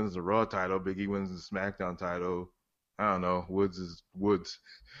Kofi wins the Raw title, Big E wins the SmackDown title. I don't know, Woods is Woods,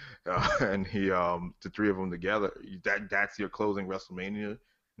 and the three of them together. That's your closing WrestleMania.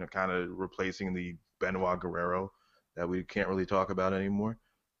 Kind of replacing the Benoit Guerrero that we can't really talk about anymore.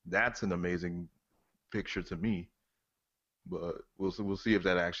 That's an amazing picture to me, but we'll see if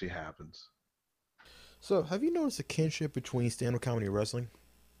that actually happens. So, have you noticed a kinship between stand-up comedy and wrestling?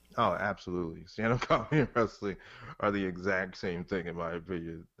 Oh, absolutely. Stand-up comedy and wrestling are the exact same thing, in my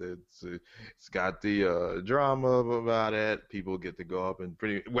opinion. It's got the drama about it. People get to go up and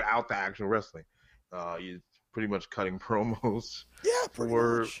without the actual wrestling. You pretty much cutting promos Yeah, pretty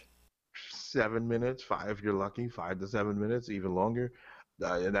for much. 7 minutes, if you're lucky, 5 to 7 minutes, even longer.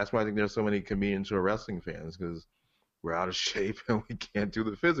 And that's why I think there's so many comedians who are wrestling fans, because we're out of shape and we can't do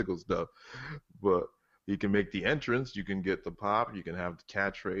the physical stuff. But you can make the entrance, you can get the pop, you can have the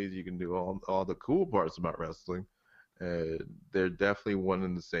catchphrase, you can do all the cool parts about wrestling. They're definitely one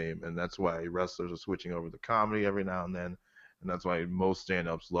and the same, and that's why wrestlers are switching over to comedy every now and then, and that's why most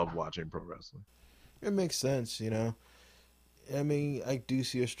stand-ups love watching pro wrestling. It makes sense. I mean, I do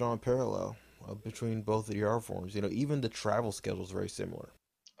see a strong parallel between both of the art forms. Even the travel schedule is very similar.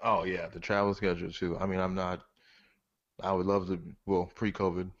 Oh yeah, the travel schedule too. I mean, I would love to, well,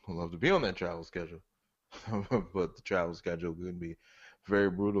 pre-COVID, I'd love to be on that travel schedule. But the travel schedule could be very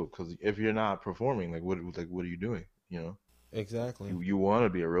brutal, because if you're not performing, what are you doing? Exactly. You want to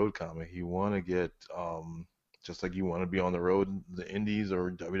be a road comic. You want to get just like you want to be on the road, the Indies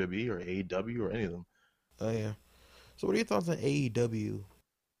or WWE or AEW or any of them. Oh yeah. So, what are your thoughts on AEW?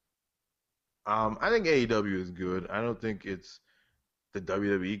 I think AEW is good. I don't think it's the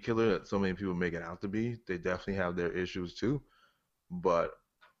WWE killer that so many people make it out to be. They definitely have their issues too, but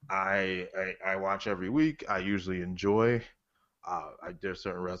I watch every week. I usually enjoy. There's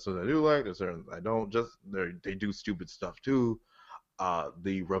certain wrestlers I do like. There's certain I don't. Just they do stupid stuff too.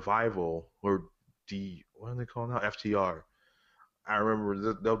 The revival, or what are they called now? FTR. I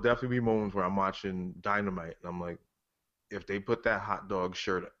remember there'll definitely be moments where I'm watching Dynamite and I'm like, if they put that hot dog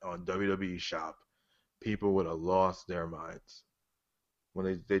shirt on WWE Shop, people would have lost their minds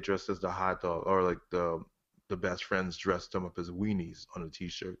when they dressed as the hot dog, or like the best friends dressed them up as weenies on a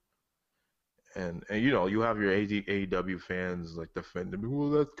T-shirt. And you have your AEW fans like defending me. Well,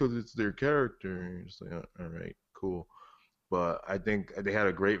 that's because it's their character. And you're just like, all right, cool. But I think they had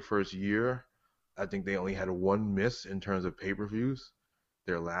a great first year. I think they only had one miss in terms of pay-per-views.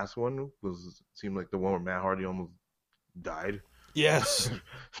 Their last one seemed like the one where Matt Hardy almost died. Yes.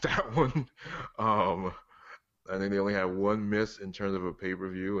 That one. I think they only had one miss in terms of a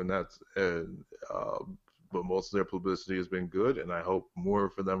pay-per-view, and but most of their publicity has been good, and I hope more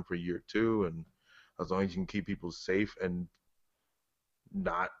for them for year two. And as long as you can keep people safe and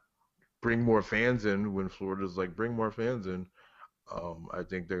not bring more fans in when Florida's like bring more fans in, I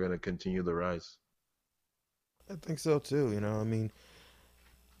think they're going to continue the rise. I think so too. I mean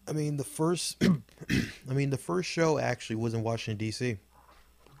the first, I mean the first show actually was in Washington D.C.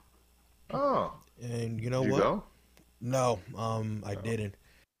 Oh, And you know did you what? go? No, I Oh, didn't.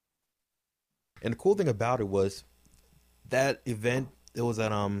 And the cool thing about it was that event. It was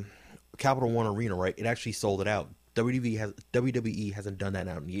at Capital One Arena, right? It actually sold it out. WWE hasn't done that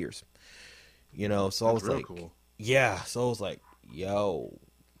now in years. You know, so I That's was real like, cool. yeah. So I was like, yo,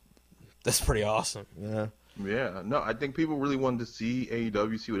 that's pretty awesome. You know? Yeah, no, I think people really wanted to see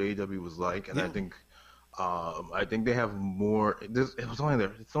AEW, see what AEW was like, and Yeah. I think they have more. It's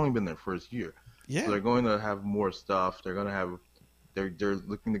only been their first year, so Yeah. they're going to have more stuff. They're going to have. They're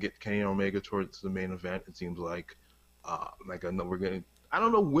looking to get Kenny Omega towards the main event. It seems like I know we're getting. I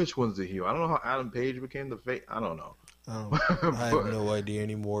don't know which one's the heel. I don't know how Adam Page became the face. I don't know, I have but no idea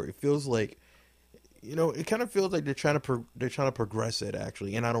anymore. It feels like, it kind of feels like they're trying to progress it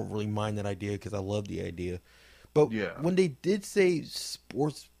actually, and I don't really mind that idea because I love the idea. But yeah, when they did say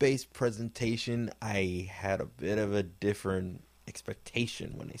sports-based presentation, I had a bit of a different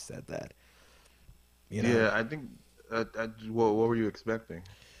expectation when they said that. You know? yeah. I think. What were you expecting?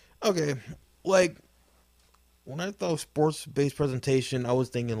 Okay, like when I thought sports-based presentation, I was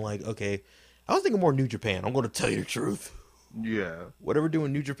thinking like, okay, I was thinking more New Japan. I'm going to tell you the truth. Yeah, Whatever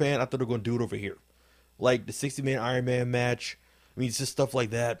doing New Japan, I thought they were going to do it over here. Like the 60-man Iron Man match. I mean, it's just stuff like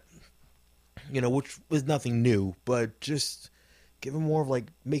that. Which was nothing new, but just give it more of like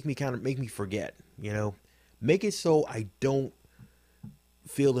make me forget. Make it so I don't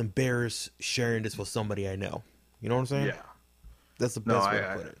feel embarrassed sharing this with somebody I know. You know what I'm saying? yeah. That's the No, best way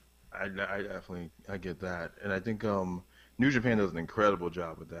to put it. I definitely I get that, and I think New Japan does an incredible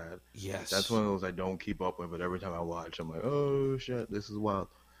job with that. Like that's Yes. one of those I don't keep up with, but every time I watch, I'm like, oh shit, this is wild.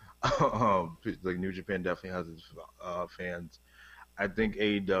 Like New Japan definitely has its fans. I think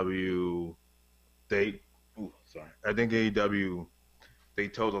AEW they, sorry, I think AEW they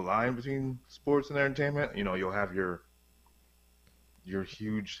toe the line between sports and entertainment. You'll have your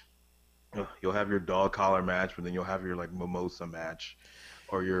huge, you'll have your dog collar match, but then you'll have your like mimosa match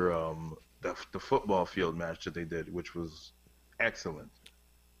or your the football field match that they did, which was excellent.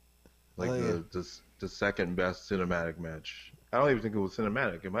 Oh Like yeah. the second best cinematic match. I don't even think it was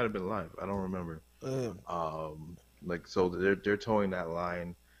cinematic. It might have been live. I don't remember. Uh, Like so they're towing that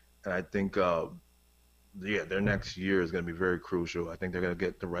line, and I think yeah, their next year is going to be very crucial. I think they're going to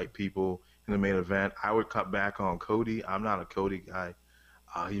get the right people in the main event. I would cut back on Cody. I'm not a Cody guy.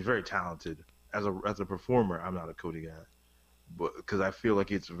 He's very talented as a performer. I'm not a Cody guy, but because I feel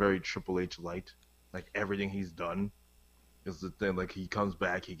like it's very Triple H light. Like everything he's done is the thing. Like he comes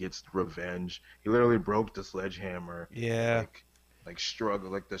back, he gets revenge. He literally broke the sledgehammer. yeah. Like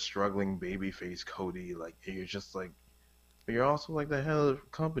struggle, like the struggling babyface Cody. Like you're just like, but you're also like the head of the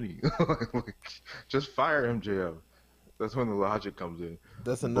company. Like, just fire MJF. That's when the logic comes in.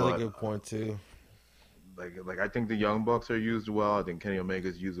 That's another But good point too. like I think the Young Bucks are used well. I think Kenny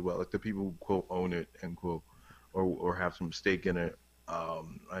Omega's used well. Like the people who quote own it end quote or have some stake in it. I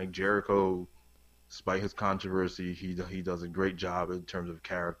think Jericho, despite his controversy, he does a great job in terms of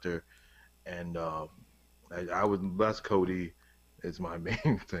character. And I would less Cody is my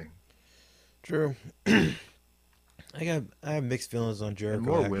main thing. True. I have mixed feelings on And Jericho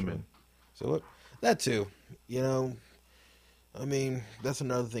more actually. women. So what? That too. You know, I mean, that's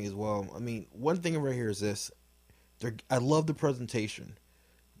another thing as well. I mean, one thing right here is this. I love the presentation.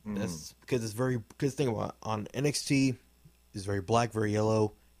 Mm, That's because because think about it, on NXT is very black, very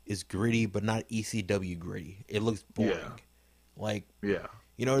yellow, is gritty, but not ECW gritty. It looks boring. yeah, Like, yeah.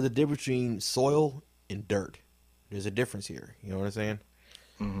 the difference between soil and dirt. There's a difference here. You know what I'm saying?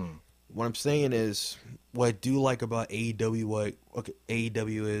 Hmm. What I'm saying is, what I do like about AEW,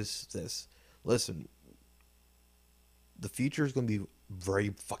 AEW is this. Listen, the future is going to be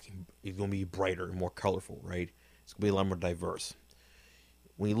it's going to be brighter and more colorful, right? It's going to be a lot more diverse.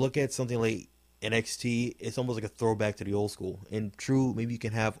 When you look at something like NXT, it's almost like a throwback to the old school. And true, maybe you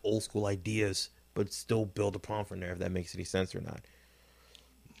can have old school ideas, but still build upon from there, if that makes any sense or not.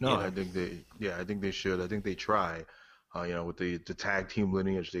 No, You know? I think they should. I think they try. With the tag team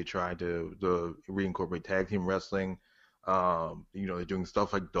lineage, they try to reincorporate tag team wrestling. They're doing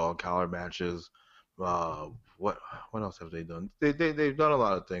stuff like dog collar matches. Uh, what what else have they done? They've done a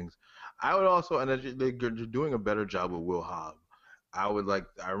lot of things. I would also, and they're doing a better job with Will Hobb. I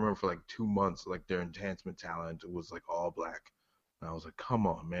remember for like 2 months, like their enhancement talent was like all black. And I was like, come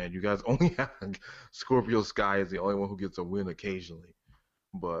on, man, you guys only have like, Scorpio Sky is the only one who gets a win occasionally.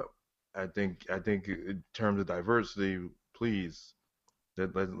 But I think in terms of diversity, please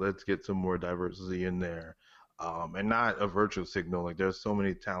let's get some more diversity in there, and not a virtue signal. Like there's so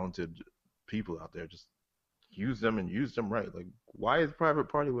many talented people out there. Just use them and use them right. Like why is Private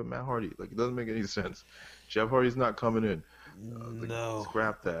Party with Matt Hardy? Like it doesn't make any sense. Jeff Hardy's not coming in. Like No.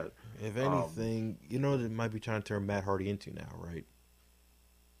 scrap that. If Um, anything, you know what it might be trying to turn Matt Hardy into now, right?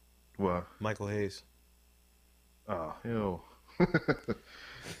 well, Michael Hayes. you know.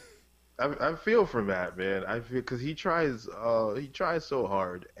 I feel for Matt, man. I feel because he tries so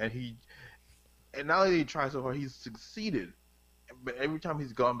hard, and and not only did he try so hard, he's succeeded. But every time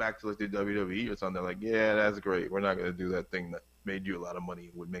he's gone back to like the WWE or something, they're like, yeah, that's great. We're not gonna do that thing that made you a lot of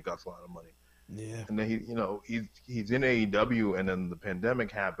money, would make us a lot of money. Yeah. And then he's in AEW, and then the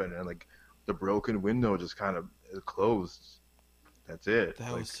pandemic happened, and like the broken window just kind of closed. That's it.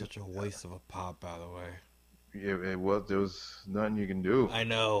 That like, was such a waste of a pop, by the way. it was. There was nothing you can do. I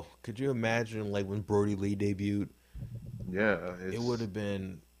know. Could you imagine, like, when Brody Lee debuted? Yeah, It would have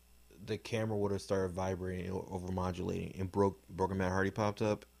been, the camera would have started vibrating, over modulating, and Broken Matt Hardy popped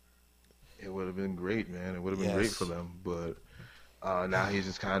up. It would have been great, man. It would have been great for them. But now he's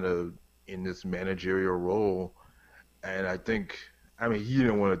just kind of in this managerial role, and I mean, he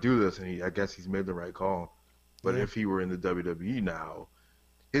didn't want to do this, and I guess he's made the right call. But if he were in the WWE now,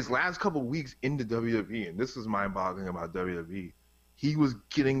 his last couple weeks in the WWE, and this is mind-boggling about WWE, he was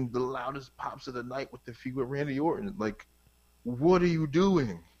getting the loudest pops of the night with the feud with Randy Orton. Like, what are you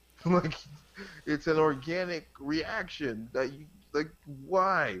doing? Like, it's an organic reaction that you like.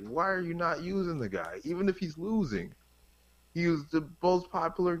 Why? Why are you not using the guy? Even if he's losing, he was the most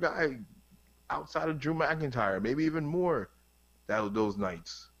popular guy outside of Drew McIntyre, maybe even more. Those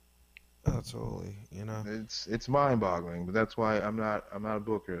nights. Oh, totally. You know, It's mind-boggling, but that's why I'm not a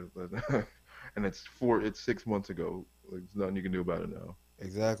booker. And it's 6 months ago. Like, there's nothing you can do about it now.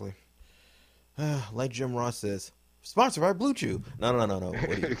 exactly. Like Jim Ross says, sponsored by Blue Chew. No. What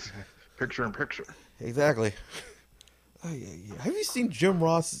do you... Picture in picture. Exactly. Have you seen Jim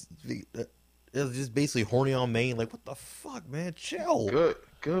Ross? Is just basically horny on Maine. Like, what the fuck, man? Chill.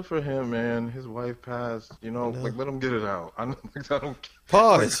 Good for him, man. His wife passed. Like, let him get it out. I don't.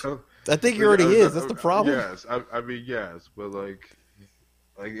 Pause. Like, I think he already is. That's the problem. Yes, I mean yes, but like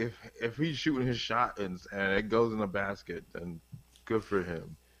if he's shooting his shot and it goes in a basket, then good for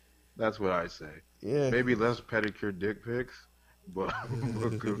him. That's what I say. Yeah. Maybe less pedicure dick pics, but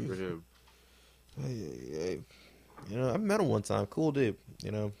good for him. You know, I met him one time. Cool dude.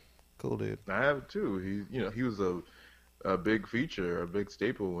 Cool dude. I have too. He was a big feature, a big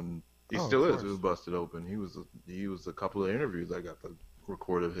staple when he Oh, still of is. It was busted open. He was a couple of interviews. I got the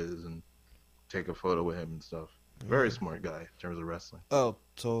record of his and take a photo with him and stuff. Very smart guy in terms of wrestling. Oh,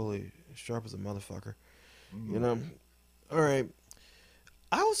 totally. Sharp as a motherfucker. You know? All right.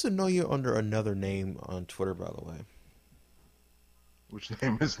 I also know you under another name on Twitter, by the way. Which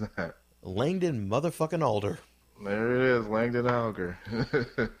name is that? Langdon motherfucking Alder. There it is, Langdon Alger.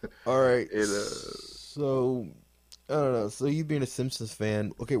 All right. It So, I don't know. So, you being a Simpsons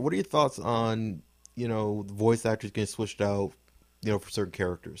fan, okay, what are your thoughts on, the voice actors getting switched out, for certain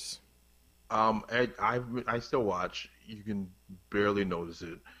characters? I still watch. You can barely notice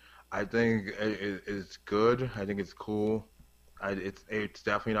it. I think it's good. I think it's cool. It's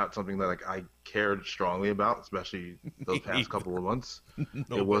definitely not something that like I cared strongly about, especially those past couple of months.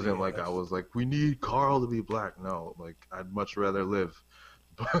 It wasn't like I was like, we need Carl to be black. No, like I'd much rather live.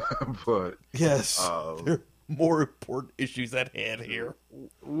 But yes, there are more important issues at hand here.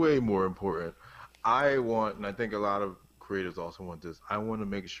 Way more important. And I think a lot of creators also want this. I want to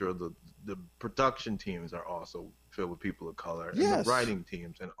make sure the production teams are also filled with people of color, and the writing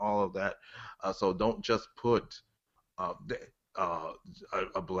teams and all of that. So don't just put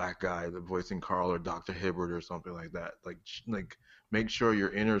a black guy voicing Carl or Dr. Hibbert or something like that. Like make sure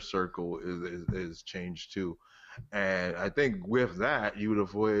your inner circle is changed too. And I think with that you would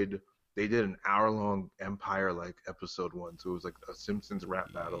avoid. They did an hour-long Empire-like episode 1, so it was like a Simpsons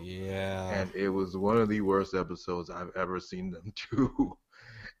rap battle. Yeah. And it was one of the worst episodes I've ever seen them do.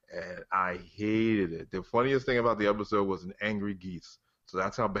 And I hated it. The funniest thing about the episode was an angry geese. So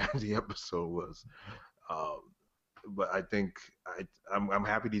that's how bad the episode was. But I think I'm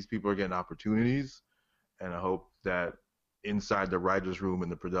happy these people are getting opportunities, and I hope that inside the writers' room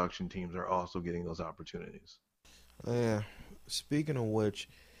and the production teams are also getting those opportunities. Yeah. Speaking of which,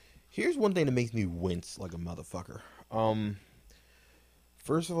 here's one thing that makes me wince like a motherfucker.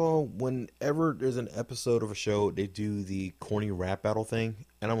 First of all, whenever there's an episode of a show, they do the corny rap battle thing,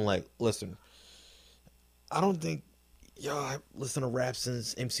 and I'm like, listen, I don't think y'all listen to rap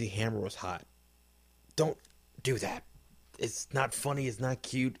since MC Hammer was hot. Don't do that. It's not funny. It's not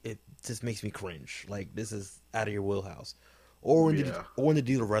cute. It just makes me cringe. Like, this is out of your wheelhouse. Or when they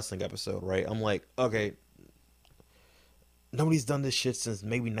do the wrestling episode, right? I'm like, okay, nobody's done this shit since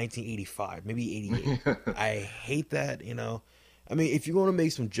maybe 1985, maybe 88. I hate that, I mean, if you're going to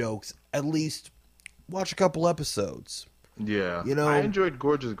make some jokes, at least watch a couple episodes. Yeah. I enjoyed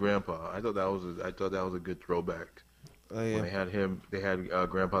Gorgeous Grandpa. I thought that was a good throwback. Oh, yeah. When they had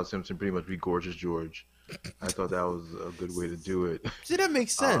Grandpa Simpson pretty much be Gorgeous George. I thought that was a good way to do it. See, that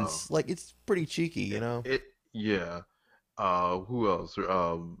makes sense. Like, it's pretty cheeky, Yeah. Who else?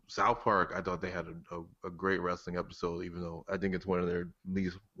 South Park. I thought they had a great wrestling episode, even though I think it's one of their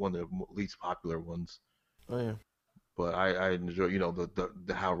least popular ones. Oh yeah. But I enjoy,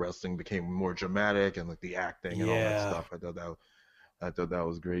 the how wrestling became more dramatic and like the acting and all that Yeah. stuff. I thought that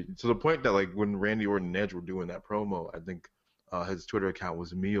was great, to the point that like when Randy Orton and Edge were doing that promo, I think his Twitter account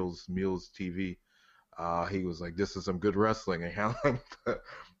was Meals TV. He was like, "This is some good wrestling," and how like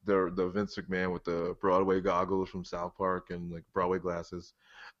the Vince McMahon with the Broadway goggles from South Park and like Broadway glasses.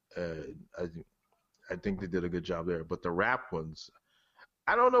 Uh, I think they did a good job there. But the rap ones,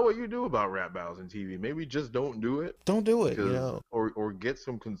 I don't know what you do about rap battles in TV. Maybe just don't do it, Don't do it. because or get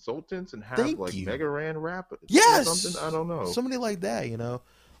some consultants and have Thank like you. Mega Ran rap or something. I Yes. don't know. Somebody like that.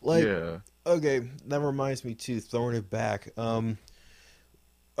 Like Yeah. okay, that reminds me too. Throwing it back.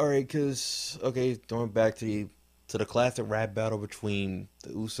 All right, throwing it back to the classic rap battle between the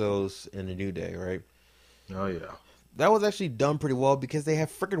Usos and the New Day, right? Oh yeah. That was actually done pretty well because they have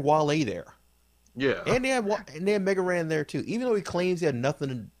freaking Wale there, Yeah. and they had Mega Ran there too. Even though he claims he had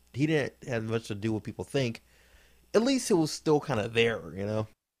nothing, he didn't have much to do with what people think. At least it was still kind of there.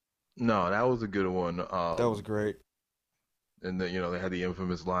 No, that was a good one. That was great. And then they had the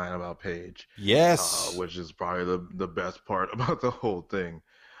infamous line about Paige, Yes. which is probably the best part about the whole thing.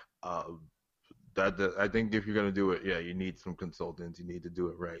 Uh, that I think if you're gonna do it, yeah, you need some consultants. You need to do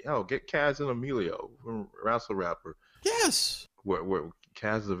it right. Oh, get Kaz and Emilio, wrestle rapper. Yes. Where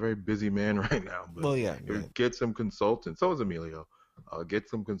Kaz is a very busy man right now, but Well, yeah. get some consultants. So is Emilio. Get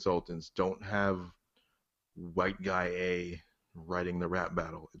some consultants. Don't have white guy A writing the rap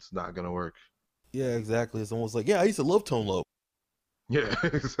battle. It's not gonna work. Yeah, exactly. It's almost like, yeah, I used to love Tone Loc. Yeah,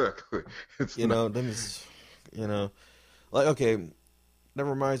 exactly. It's not. Them is, like, okay, that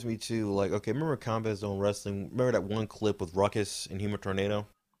reminds me too, like, okay, remember Combat Zone Wrestling? Remember that one clip with Ruckus and Human Tornado?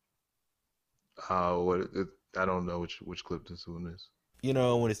 I don't know which clip this one is.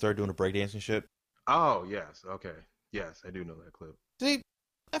 When they started doing the breakdancing shit? Oh yes, okay, yes, I do know that clip. See,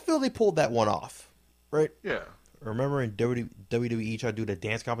 I feel they pulled that one off, right? Yeah. Remember in WWE tried to do the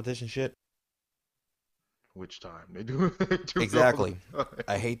dance competition shit? Which time they do Exactly.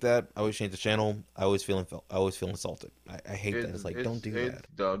 I hate that. I always change the channel. I always feel insulted. I hate that. It's like, don't do that.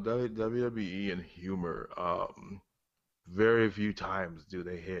 WWE and humor. Very few times do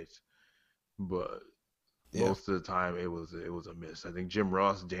they hit, but most of the time it was a miss. I think Jim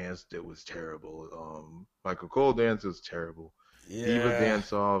Ross danced. It was terrible. Michael Cole danced was terrible. Yeah. Diva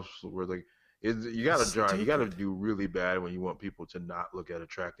dance offs were like, you gotta Stupid. You gotta do really bad when you want people to not look at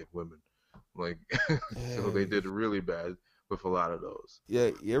attractive women. Like, so they did really bad with a lot of those.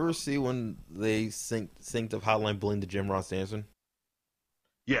 Yeah, you ever see when they synced up Hotline Bling to Jim Ross dancing?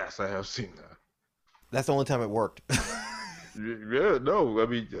 Yes, I have seen that. That's the only time it worked. Yeah, no, I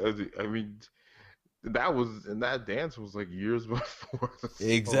mean, that dance was like years before.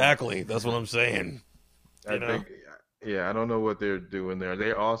 Exactly. That's what I'm saying. I think, yeah, I don't know what they're doing there.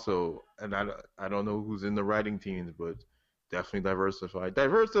 They also, and I don't know who's in the writing teams, but definitely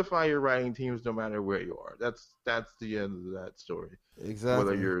diversify your writing teams no matter where you are. That's the end of that story. Exactly.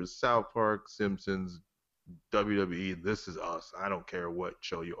 Whether you're South Park, Simpsons, WWE, This Is Us, I don't care what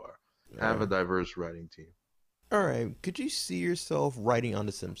show you are. Have a diverse writing team. All right. Could you see yourself writing on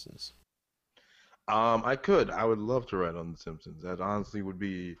The Simpsons? I would love to write on The Simpsons. That honestly would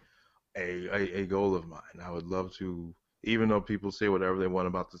be a goal of mine. I would love to, even though people say whatever they want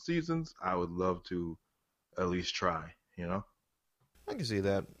about the seasons, I would love to at least try. I can see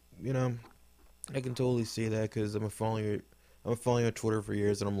that. I can totally see that because I'm following you on Twitter for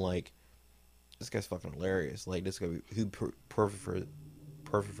years, and I'm like, this guy's fucking hilarious. Like, this guy perfect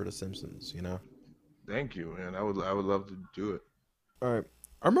for The Simpsons. Thank you, man. I would love to do it. All right.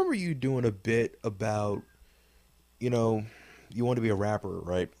 I remember you doing a bit about, you want to be a rapper,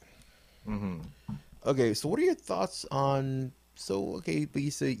 right? Mm-hmm. Okay, so what are your thoughts on? But you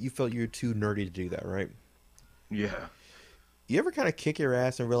say you felt you were too nerdy to do that, right? Yeah. You ever kind of kick your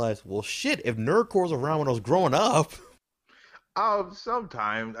ass and realize, well, shit, if nerdcore was around when I was growing up?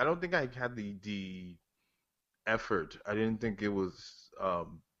 Sometimes I don't think I had the effort. I didn't think it was.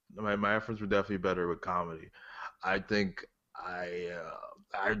 My efforts were definitely better with comedy. I think I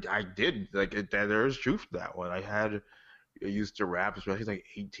did like it. There is truth to that one. I used to rap, especially like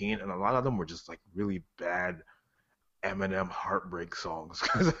 18, and a lot of them were just like really bad Eminem heartbreak songs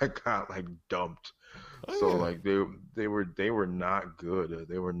because I got like dumped. Oh, So yeah. like they were not good.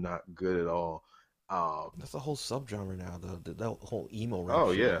 They were not good at all. That's a whole subgenre now, that whole emo rap.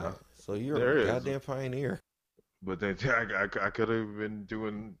 Oh shit, yeah, man. So you're there a is. goddamn pioneer. But then I could have been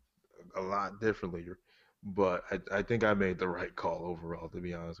doing a lot differently. But I think I made the right call overall, to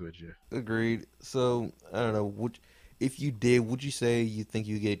be honest with you. Agreed. So I don't know. if you did, would you say you think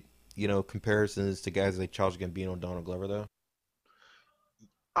you get, comparisons to guys like Charles Gambino and Donald Glover though?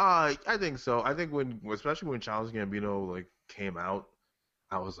 I think so. I think especially when Childish Gambino like came out,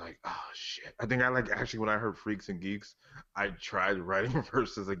 I was like, oh shit. I think I like actually when I heard Freaks and Geeks, I tried writing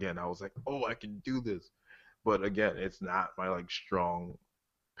verses again. I was like, oh, I can do this. But again, it's not my like strong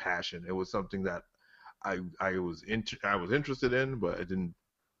passion. It was something that I was interested in, but I didn't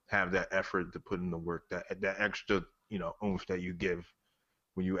have that effort to put in the work, that extra oomph that you give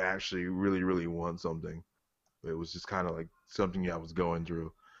when you actually really really want something. It was just kind of like something I was going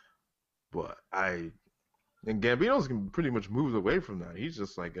through. But and Gambino's pretty much moved away from that. He's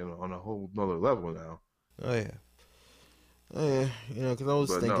just like on a whole nother level now. Oh yeah, oh yeah. Because I was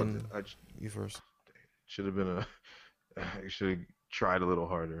But no, thinking you first. should have been I should have tried a little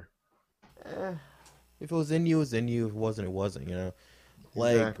harder. Eh, if it was in you, it was in you. If it wasn't, it wasn't.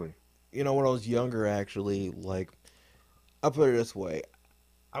 Like, Exactly. when I was younger, actually, like, I'll put it this way.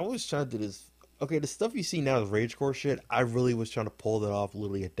 I was trying to do this. Okay, the stuff you see now is ragecore shit. I really was trying to pull that off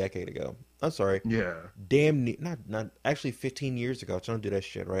literally a decade ago. I'm sorry. Yeah. Not actually 15 years ago. I was trying to do that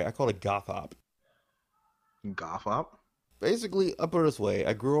shit, right? I call it goth hop. Goth Op? Basically, I'll put it this way.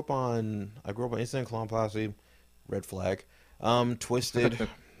 I grew up on Instant Clown Posse, Red Flag, Twisted,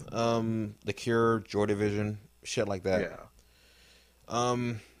 The Cure, Joy Division, shit like that. Yeah.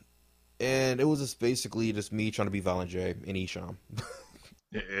 Um, and it was just basically just me trying to be Violent J and Esham.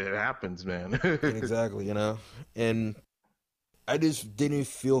 It happens, man. Exactly, and I just didn't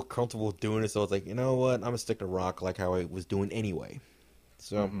feel comfortable doing it, so I was like, you know what, I'm gonna stick to rock like how I was doing anyway.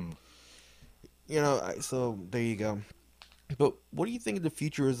 So, hmm so there you go. But what do you think the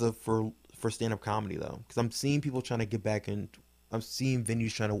future is for stand up comedy though? Because I'm seeing people trying to get back in. I'm seeing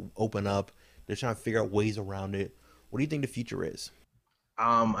venues trying to open up. They're trying to figure out ways around it. What do you think the future is?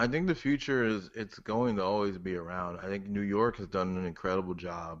 I think the future is it's going to always be around. I think New York has done an incredible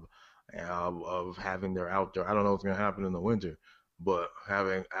job of having their outdoor. I don't know what's going to happen in the winter, but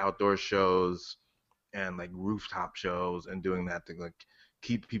having outdoor shows and like rooftop shows and doing that to like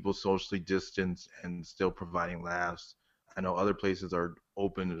keep people socially distanced and still providing laughs. I know other places are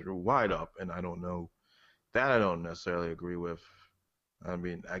open or wide up, and I don't know that I don't necessarily agree with. I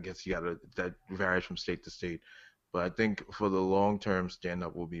mean, I guess that varies from state to state. But I think for the long term, stand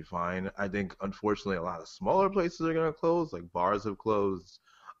up will be fine. I think unfortunately a lot of smaller places are gonna close, like bars have closed.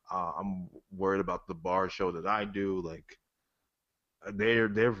 I'm worried about the bar show that I do. Like they're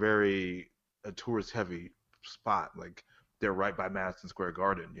very a tourist heavy spot. Like they're right by Madison Square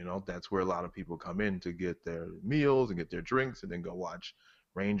Garden. That's where a lot of people come in to get their meals and get their drinks and then go watch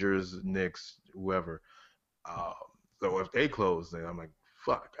Rangers, Knicks, whoever. Um, so if they close, then I'm like,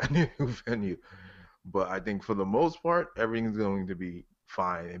 fuck, I need a new venue. But I think for the most part, everything's going to be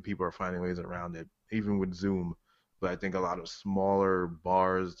fine, and people are finding ways around it, even with Zoom. But I think a lot of smaller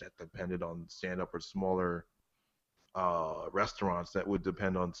bars that depended on stand up or smaller restaurants that would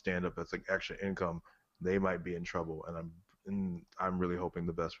depend on stand up as like extra income, they might be in trouble. And I'm really hoping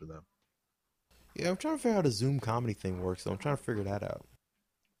the best for them. Yeah, I'm trying to figure out how the Zoom comedy thing works. So I'm trying to figure that out.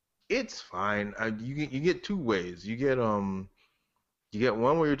 It's fine. You get two ways. You get one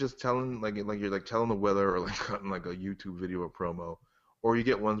where you're just telling like you're like telling the weather or like cutting like a YouTube video or promo, or you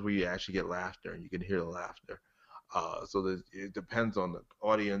get ones where you actually get laughter and you can hear the laughter. So it depends on the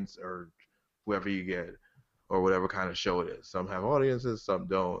audience or whoever you get or whatever kind of show it is. Some have audiences, some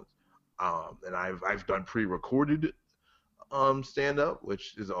don't. And I've done pre-recorded stand up,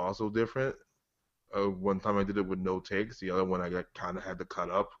 which is also different. One time I did it with no takes. The other one I got kind of had to cut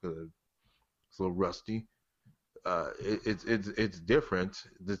up because it's a little rusty. It's different.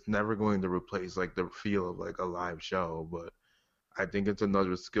 It's never going to replace like the feel of like a live show, but I think it's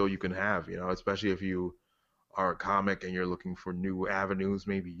another skill you can have, especially if you are a comic and you're looking for new avenues,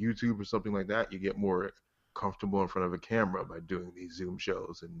 maybe YouTube or something like that. You get more comfortable in front of a camera by doing these Zoom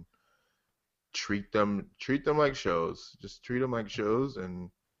shows and treat them like shows. Just treat them like shows, and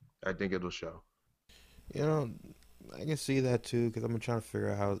I think it'll show. You know, I can see that too because I'm trying to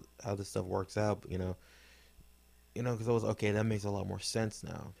figure out how this stuff works out. But, because I was okay. That makes a lot more sense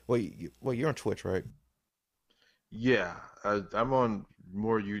now. You're on Twitch, right? Yeah, I'm on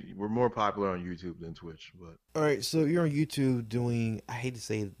more. We're more popular on YouTube than Twitch, but All right, so you're on YouTube doing. I hate to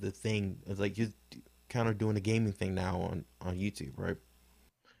say the thing. It's like you're kind of doing the gaming thing now on YouTube, right?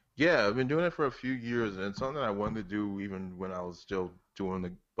 yeah, I've been doing it for a few years, and it's something I wanted to do even when I was still doing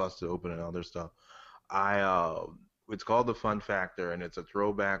the Busted Open and other stuff. It's called the Fun Factor, and it's a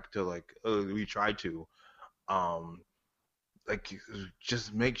throwback to like we tried to, um, like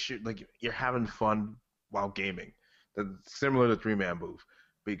just make sure like you're having fun while gaming. That's similar to Three Man Booth.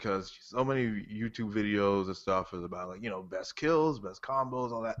 because so many YouTube videos and stuff is about like best kills, best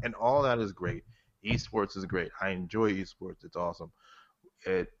combos, all that, and all that is great. Esports is great. I enjoy esports. It's awesome.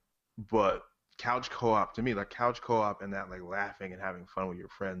 It, but couch co-op to me, like couch co-op and that like laughing and having fun with your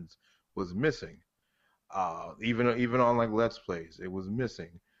friends was missing. Even on like Let's Plays, it was missing.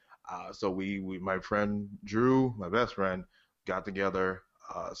 So we my friend Drew, my best friend, got together,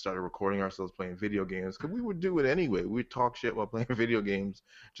 started recording ourselves playing video games because we would do it anyway. We'd talk shit while playing video games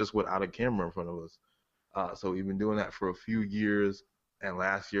just without a camera in front of us. So we've been doing that for a few years, and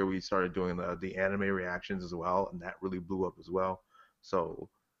last year we started doing the anime reactions as well, and that really blew up as well. So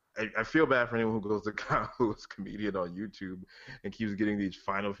I feel bad for anyone who goes to Kyle Lewis Comedian on YouTube and keeps getting these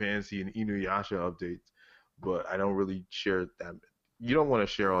Final Fantasy and Inuyasha updates, but I don't really share that. You don't want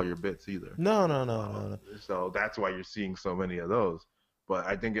to share all your bits either. No. So that's why you're seeing so many of those. But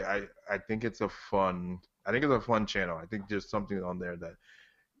I think it's a fun channel. I think there's something on there that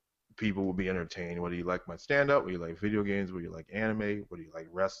people will be entertained. Whether you like my stand up, whether you like video games, whether you like anime, whether you like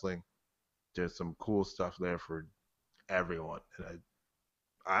wrestling, there's some cool stuff there for everyone. And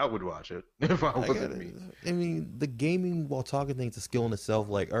I would watch it if I wasn't me. I mean, the gaming while talking thing's a skill in itself.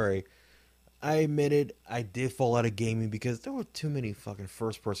 Like, all right, I admitted I did fall out of gaming because there were too many fucking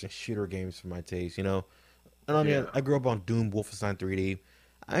first-person shooter games for my taste, you know? And I mean, I grew up on Doom, Wolfenstein 3D.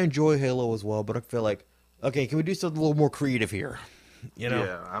 I enjoy Halo as well, but I feel like, okay, can we do something a little more creative here? You know?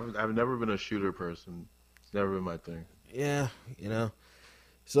 Yeah, I've never been a shooter person. It's never been my thing. Yeah, you know?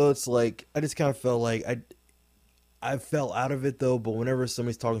 So it's like, I just kind of felt like I fell out of it though, but whenever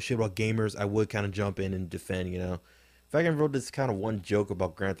somebody's talking shit about gamers, I would kind of jump in and defend, you know? In fact, I wrote this kind of one joke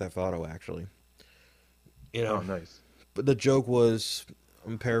about Grand Theft Auto, actually. You know? Oh, nice. But the joke was,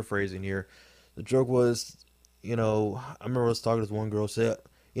 I'm paraphrasing here. The joke was, you know, I remember I was talking to this one girl, said,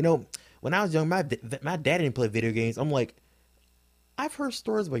 you know, when I was young, my dad didn't play video games. I'm like, I've heard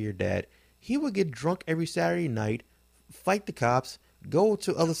stories about your dad. He would get drunk every Saturday night, fight the cops, go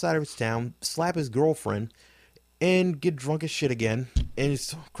to the other side of his town, slap his girlfriend, and get drunk as shit again, and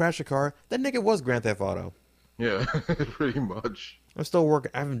just crash a car. That nigga was Grand Theft Auto. Yeah, pretty much. I'm still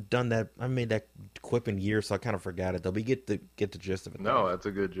working. I haven't done that. I haven't made that quip in years, so I kind of forgot it though. But you get the gist of it. No, that's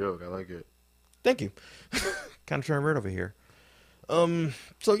a good joke. I like it. Thank you. Kind of trying right over here.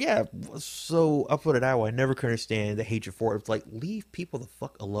 So yeah. So I'll put it out. I never could understand the hatred for it. It's like, leave people the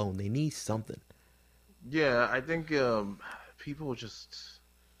fuck alone. They need something. Yeah, I think people just.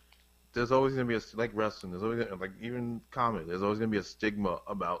 There's always gonna be like wrestling. There's always like even comedy. There's always gonna be a stigma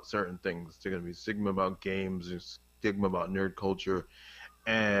about certain things. There's gonna be stigma about games. There's stigma about nerd culture,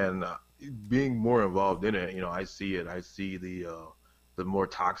 and being more involved in it. You know, I see it. I see the more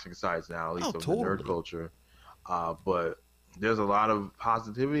toxic sides now, at least of the nerd culture. But there's a lot of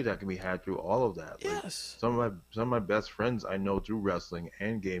positivity that can be had through all of that. Like, Yes. some of my best friends I know through wrestling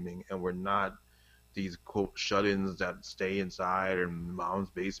and gaming, and we're not these quote shut-ins that stay inside or mom's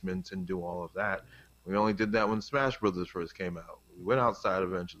basements and do all of that. We only did that when Smash Brothers first came out. We went outside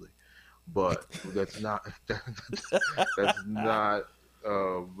eventually, but that's not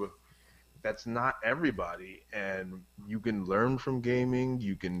that's not everybody. And you can learn from gaming.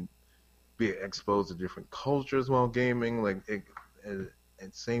 You can be exposed to different cultures while gaming. Like and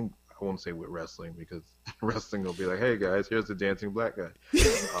same. I won't say with wrestling because wrestling will be like, "Hey guys, here's the dancing black guy."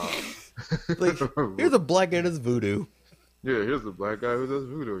 Like, here's a black guy that's voodoo. Yeah, here's the black guy who does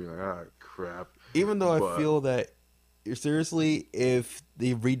voodoo. You're like, ah, crap. Even though I feel that, seriously, if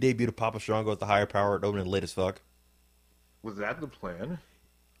they re-debuted Papa Shango at the higher power, it would have been lit as fuck. Was that the plan?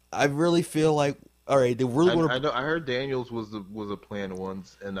 I really feel like, all right, they really want to. I know. I heard Daniels was a plan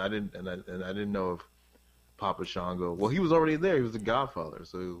once, and I didn't know if Papa Shango. Well, he was already there. He was the Godfather.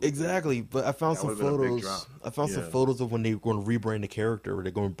 So exactly. But I found some photos. I found some photos of when they were going to rebrand the character, where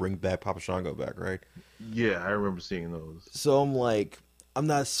they're going to bring back Papa Shango back, right? Yeah, I remember seeing those. So I'm like, I'm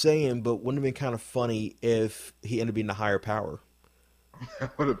not saying, but wouldn't it have been kind of funny if he ended up being the higher power?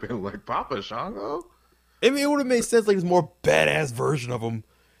 That would have been like Papa Shango. I mean, it would have made sense. Like, it's more badass version of him.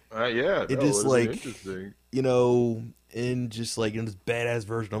 Yeah, it just like interesting. You know, and just like this badass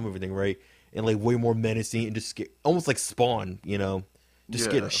version of everything, right? And like way more menacing and just almost like Spawn, you know, just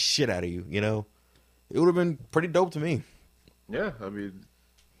get the shit out of you, you know. It would have been pretty dope to me. Yeah, I mean,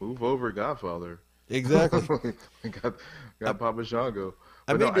 move over, Godfather. Exactly. got Papa Shango.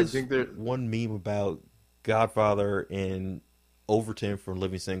 I made this one meme about Godfather and Overton from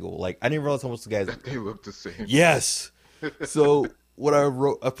Living Single. Like, I didn't realize how much the guys they look the same. Yes. So what I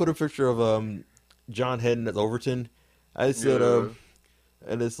wrote, I put a picture of John Hedden as Overton. I said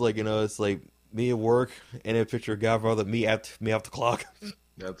and it's like, you know, it's like me at work and a picture of Godfather, me after the clock.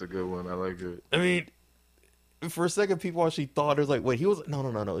 That's a good one. I like it. I mean, For a second, people actually thought it was like, wait, he was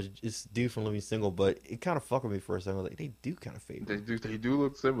no, it's dude from Living Single, but it kind of fucked with me for a second. I was like, they do kind of fade. They do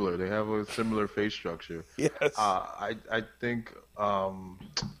look similar. They have a similar face structure. Yes. I think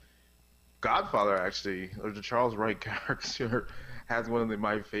Godfather actually, or the Charles Wright character, has one of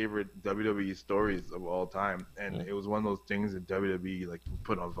my favorite WWE stories of all time, and it was one of those things that WWE like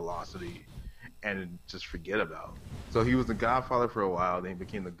put on Velocity and just forget about. So he was the Godfather for a while, then he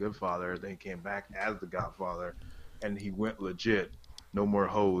became the Good Father, then he came back as the Godfather, and he went legit. No more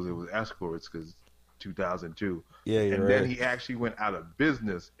hoes, it was escorts because 2002. Yeah, you're And right. then he actually went out of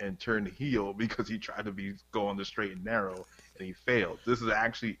business and turned heel because he tried to go on the straight and narrow, and he failed. This is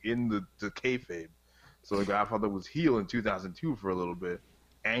actually in the kayfabe. So the Godfather was heel in 2002 for a little bit,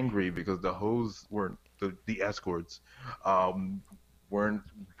 angry because the hoes weren't the escorts. Weren't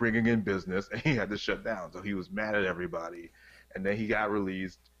bringing in business, and he had to shut down. So he was mad at everybody, and then he got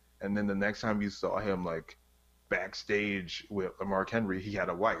released. And then the next time you saw him like backstage with Mark Henry, he had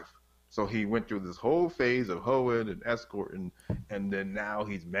a wife. So he went through this whole phase of hoeing and escorting, and then now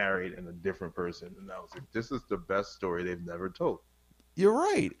he's married and a different person. And I was like, this is the best story they've never told. You're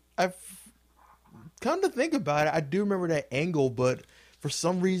right. I've come to think about it. I do remember that angle, but for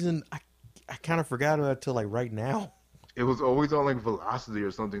some reason, I kind of forgot about it till like right now. It was always on like Velocity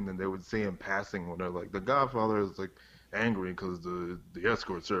or something that they would say in passing when they're like, the Godfather is like angry because the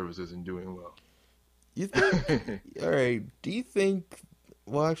escort service isn't doing well. You think? All right. Do you think?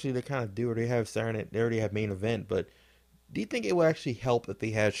 Well, actually, they kind of do. Or they have Saturday. They already have main event, but do you think it would actually help if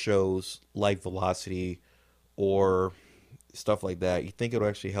they had shows like Velocity or stuff like that? You think it would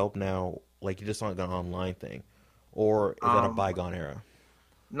actually help now? Like you just not an online thing, or is that a Um, bygone era?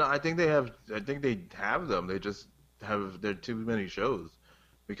 no, I think they have. I think they have them. They just have. There are too many shows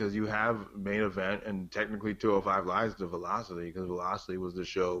because you have main event and technically 205 Live to Velocity because Velocity was the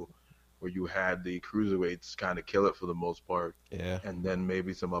show where you had the cruiserweights kind of kill it for the most part, Yeah. and then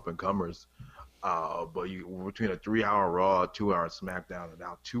maybe some up and comers. But you between a 3 hour Raw, 2 hour SmackDown, and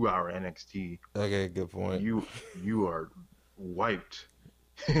now 2 hour NXT, Okay. Good point. you are wiped.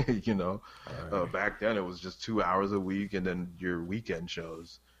 you know, All right. back then it was just 2 hours a week, and then your weekend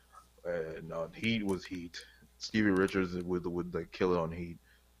shows. And Heat was Heat. Stevie Richards would like kill it on Heat,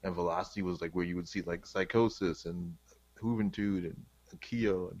 and Velocity was like where you would see like Psychosis and Juventud and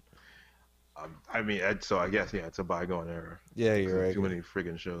Keo. And I mean, so I guess yeah, it's a bygone era Yeah, because you're there's right. too many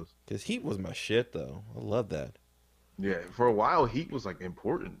friggin' shows. Because Heat was my shit, though. I love that. Yeah, for a while Heat was like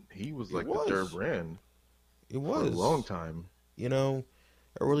important. He was It like the third was. brand It for a long was. time. You know,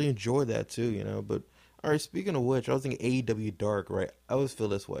 I really enjoyed that too. But all right. Speaking of which, I was thinking AEW Dark. Right. I always feel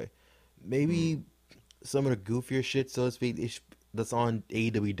this way. Mm. Maybe some of the goofier shit, so to speak, that's on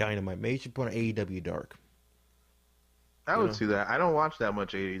AEW Dynamite. Maybe you should put on AEW Dark. I You would know? see that. I don't watch that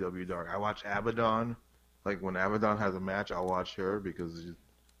much AEW Dark. I watch Abaddon. Like when Abaddon has a match, I'll watch her because it's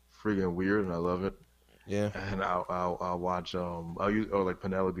friggin' weird and I love it. Yeah. And I'll watch I'll use or like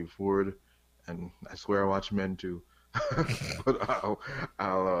Penelope Ford, and I swear I watch men too. But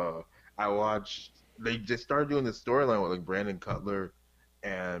I watch. They just started doing this storyline with like Brandon Cutler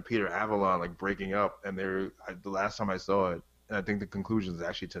and Peter Avalon like breaking up, and the last time I saw it, and I think the conclusion is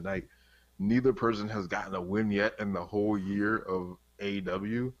actually tonight. Neither person has gotten a win yet in the whole year of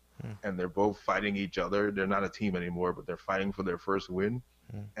AEW, Hmm. and they're both fighting each other. They're not a team anymore, but they're fighting for their first win.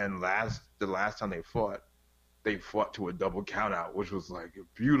 Hmm. And the last time they fought to a double countout, which was like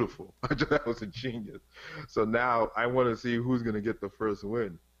beautiful. That was a genius. So now I want to see who's gonna get the first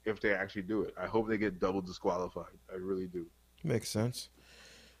win if they actually do it. I hope they get double disqualified. I really do. Makes sense.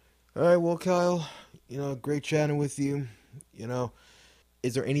 All right. Well, Kyle, great chatting with you. You know,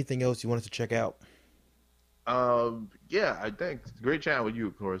 is there anything else you wanted to check out? Yeah, I think great chatting with you,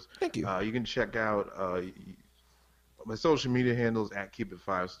 of course. Thank you. You can check out my social media handles at Keep It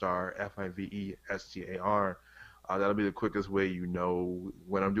 5 Star, FIVESTAR. That'll be the quickest way you know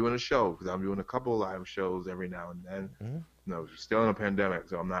when I'm doing a show because I'm doing a couple of live shows every now and then. Hmm. No, still in a pandemic,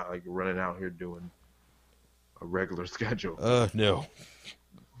 so I'm not like running out here doing a regular schedule. No.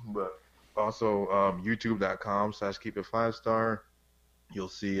 But also YouTube.com/Keep It 5 Star. You'll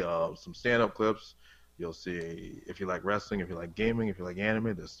see some stand-up clips. You'll see if you like wrestling, if you like gaming, if you like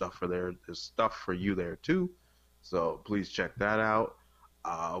anime. There's stuff for there. There's stuff for you there too. So please check that out.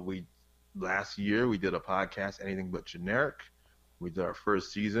 We last year we did a podcast, Anything But Generic. We did our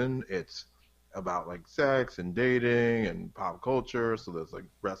first season. It's about like sex and dating and pop culture. So there's like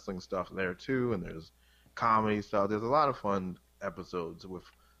wrestling stuff there too, and there's comedy stuff. There's a lot of fun episodes with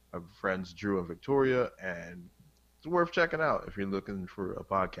our friends Drew and Victoria, and it's worth checking out if you're looking for a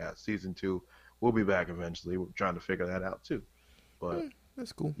podcast. Season 2, we'll be back eventually. We're trying to figure that out too. But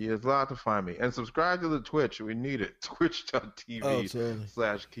That's cool. Yeah, it's a lot to find me. And subscribe to the Twitch. We need it. Oh, totally.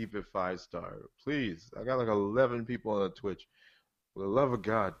 Twitch.tv/keep it 5-star. Please. I got like 11 people on the Twitch. For the love of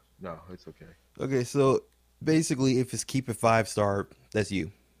God. No, it's okay. Okay, so basically, if it's keep it 5-star, that's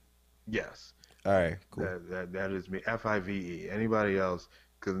you. Yes. All right, cool. That is me. FIVE. Anybody else?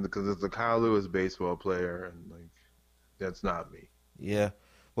 Because it's a Kyle Lewis baseball player, and like that's not me. Yeah.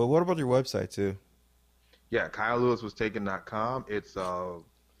 Well, what about your website too? Yeah, KyleLewisWasTaken.com. It's a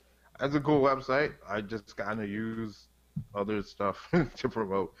cool website. I just kind of use other stuff to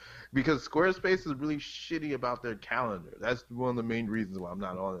promote because Squarespace is really shitty about their calendar. That's one of the main reasons why I'm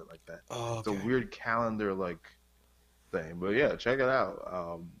not on it like that. Oh, okay. It's a weird calendar like thing. But yeah, check it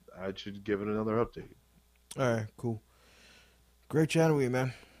out. I should give it another update. All right, cool. Great chatting with you,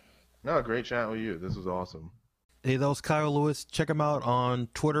 man. No, great chatting with you. This was awesome. Hey, that was Kyle Lewis. Check him out on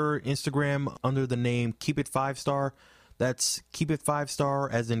Twitter, Instagram under the name Keep It 5-Star. That's Keep It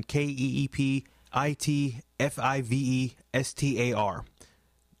 5-Star as in KeepItFivestar.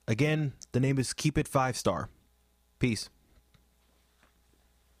 Again, the name is Keep It 5-Star. Peace.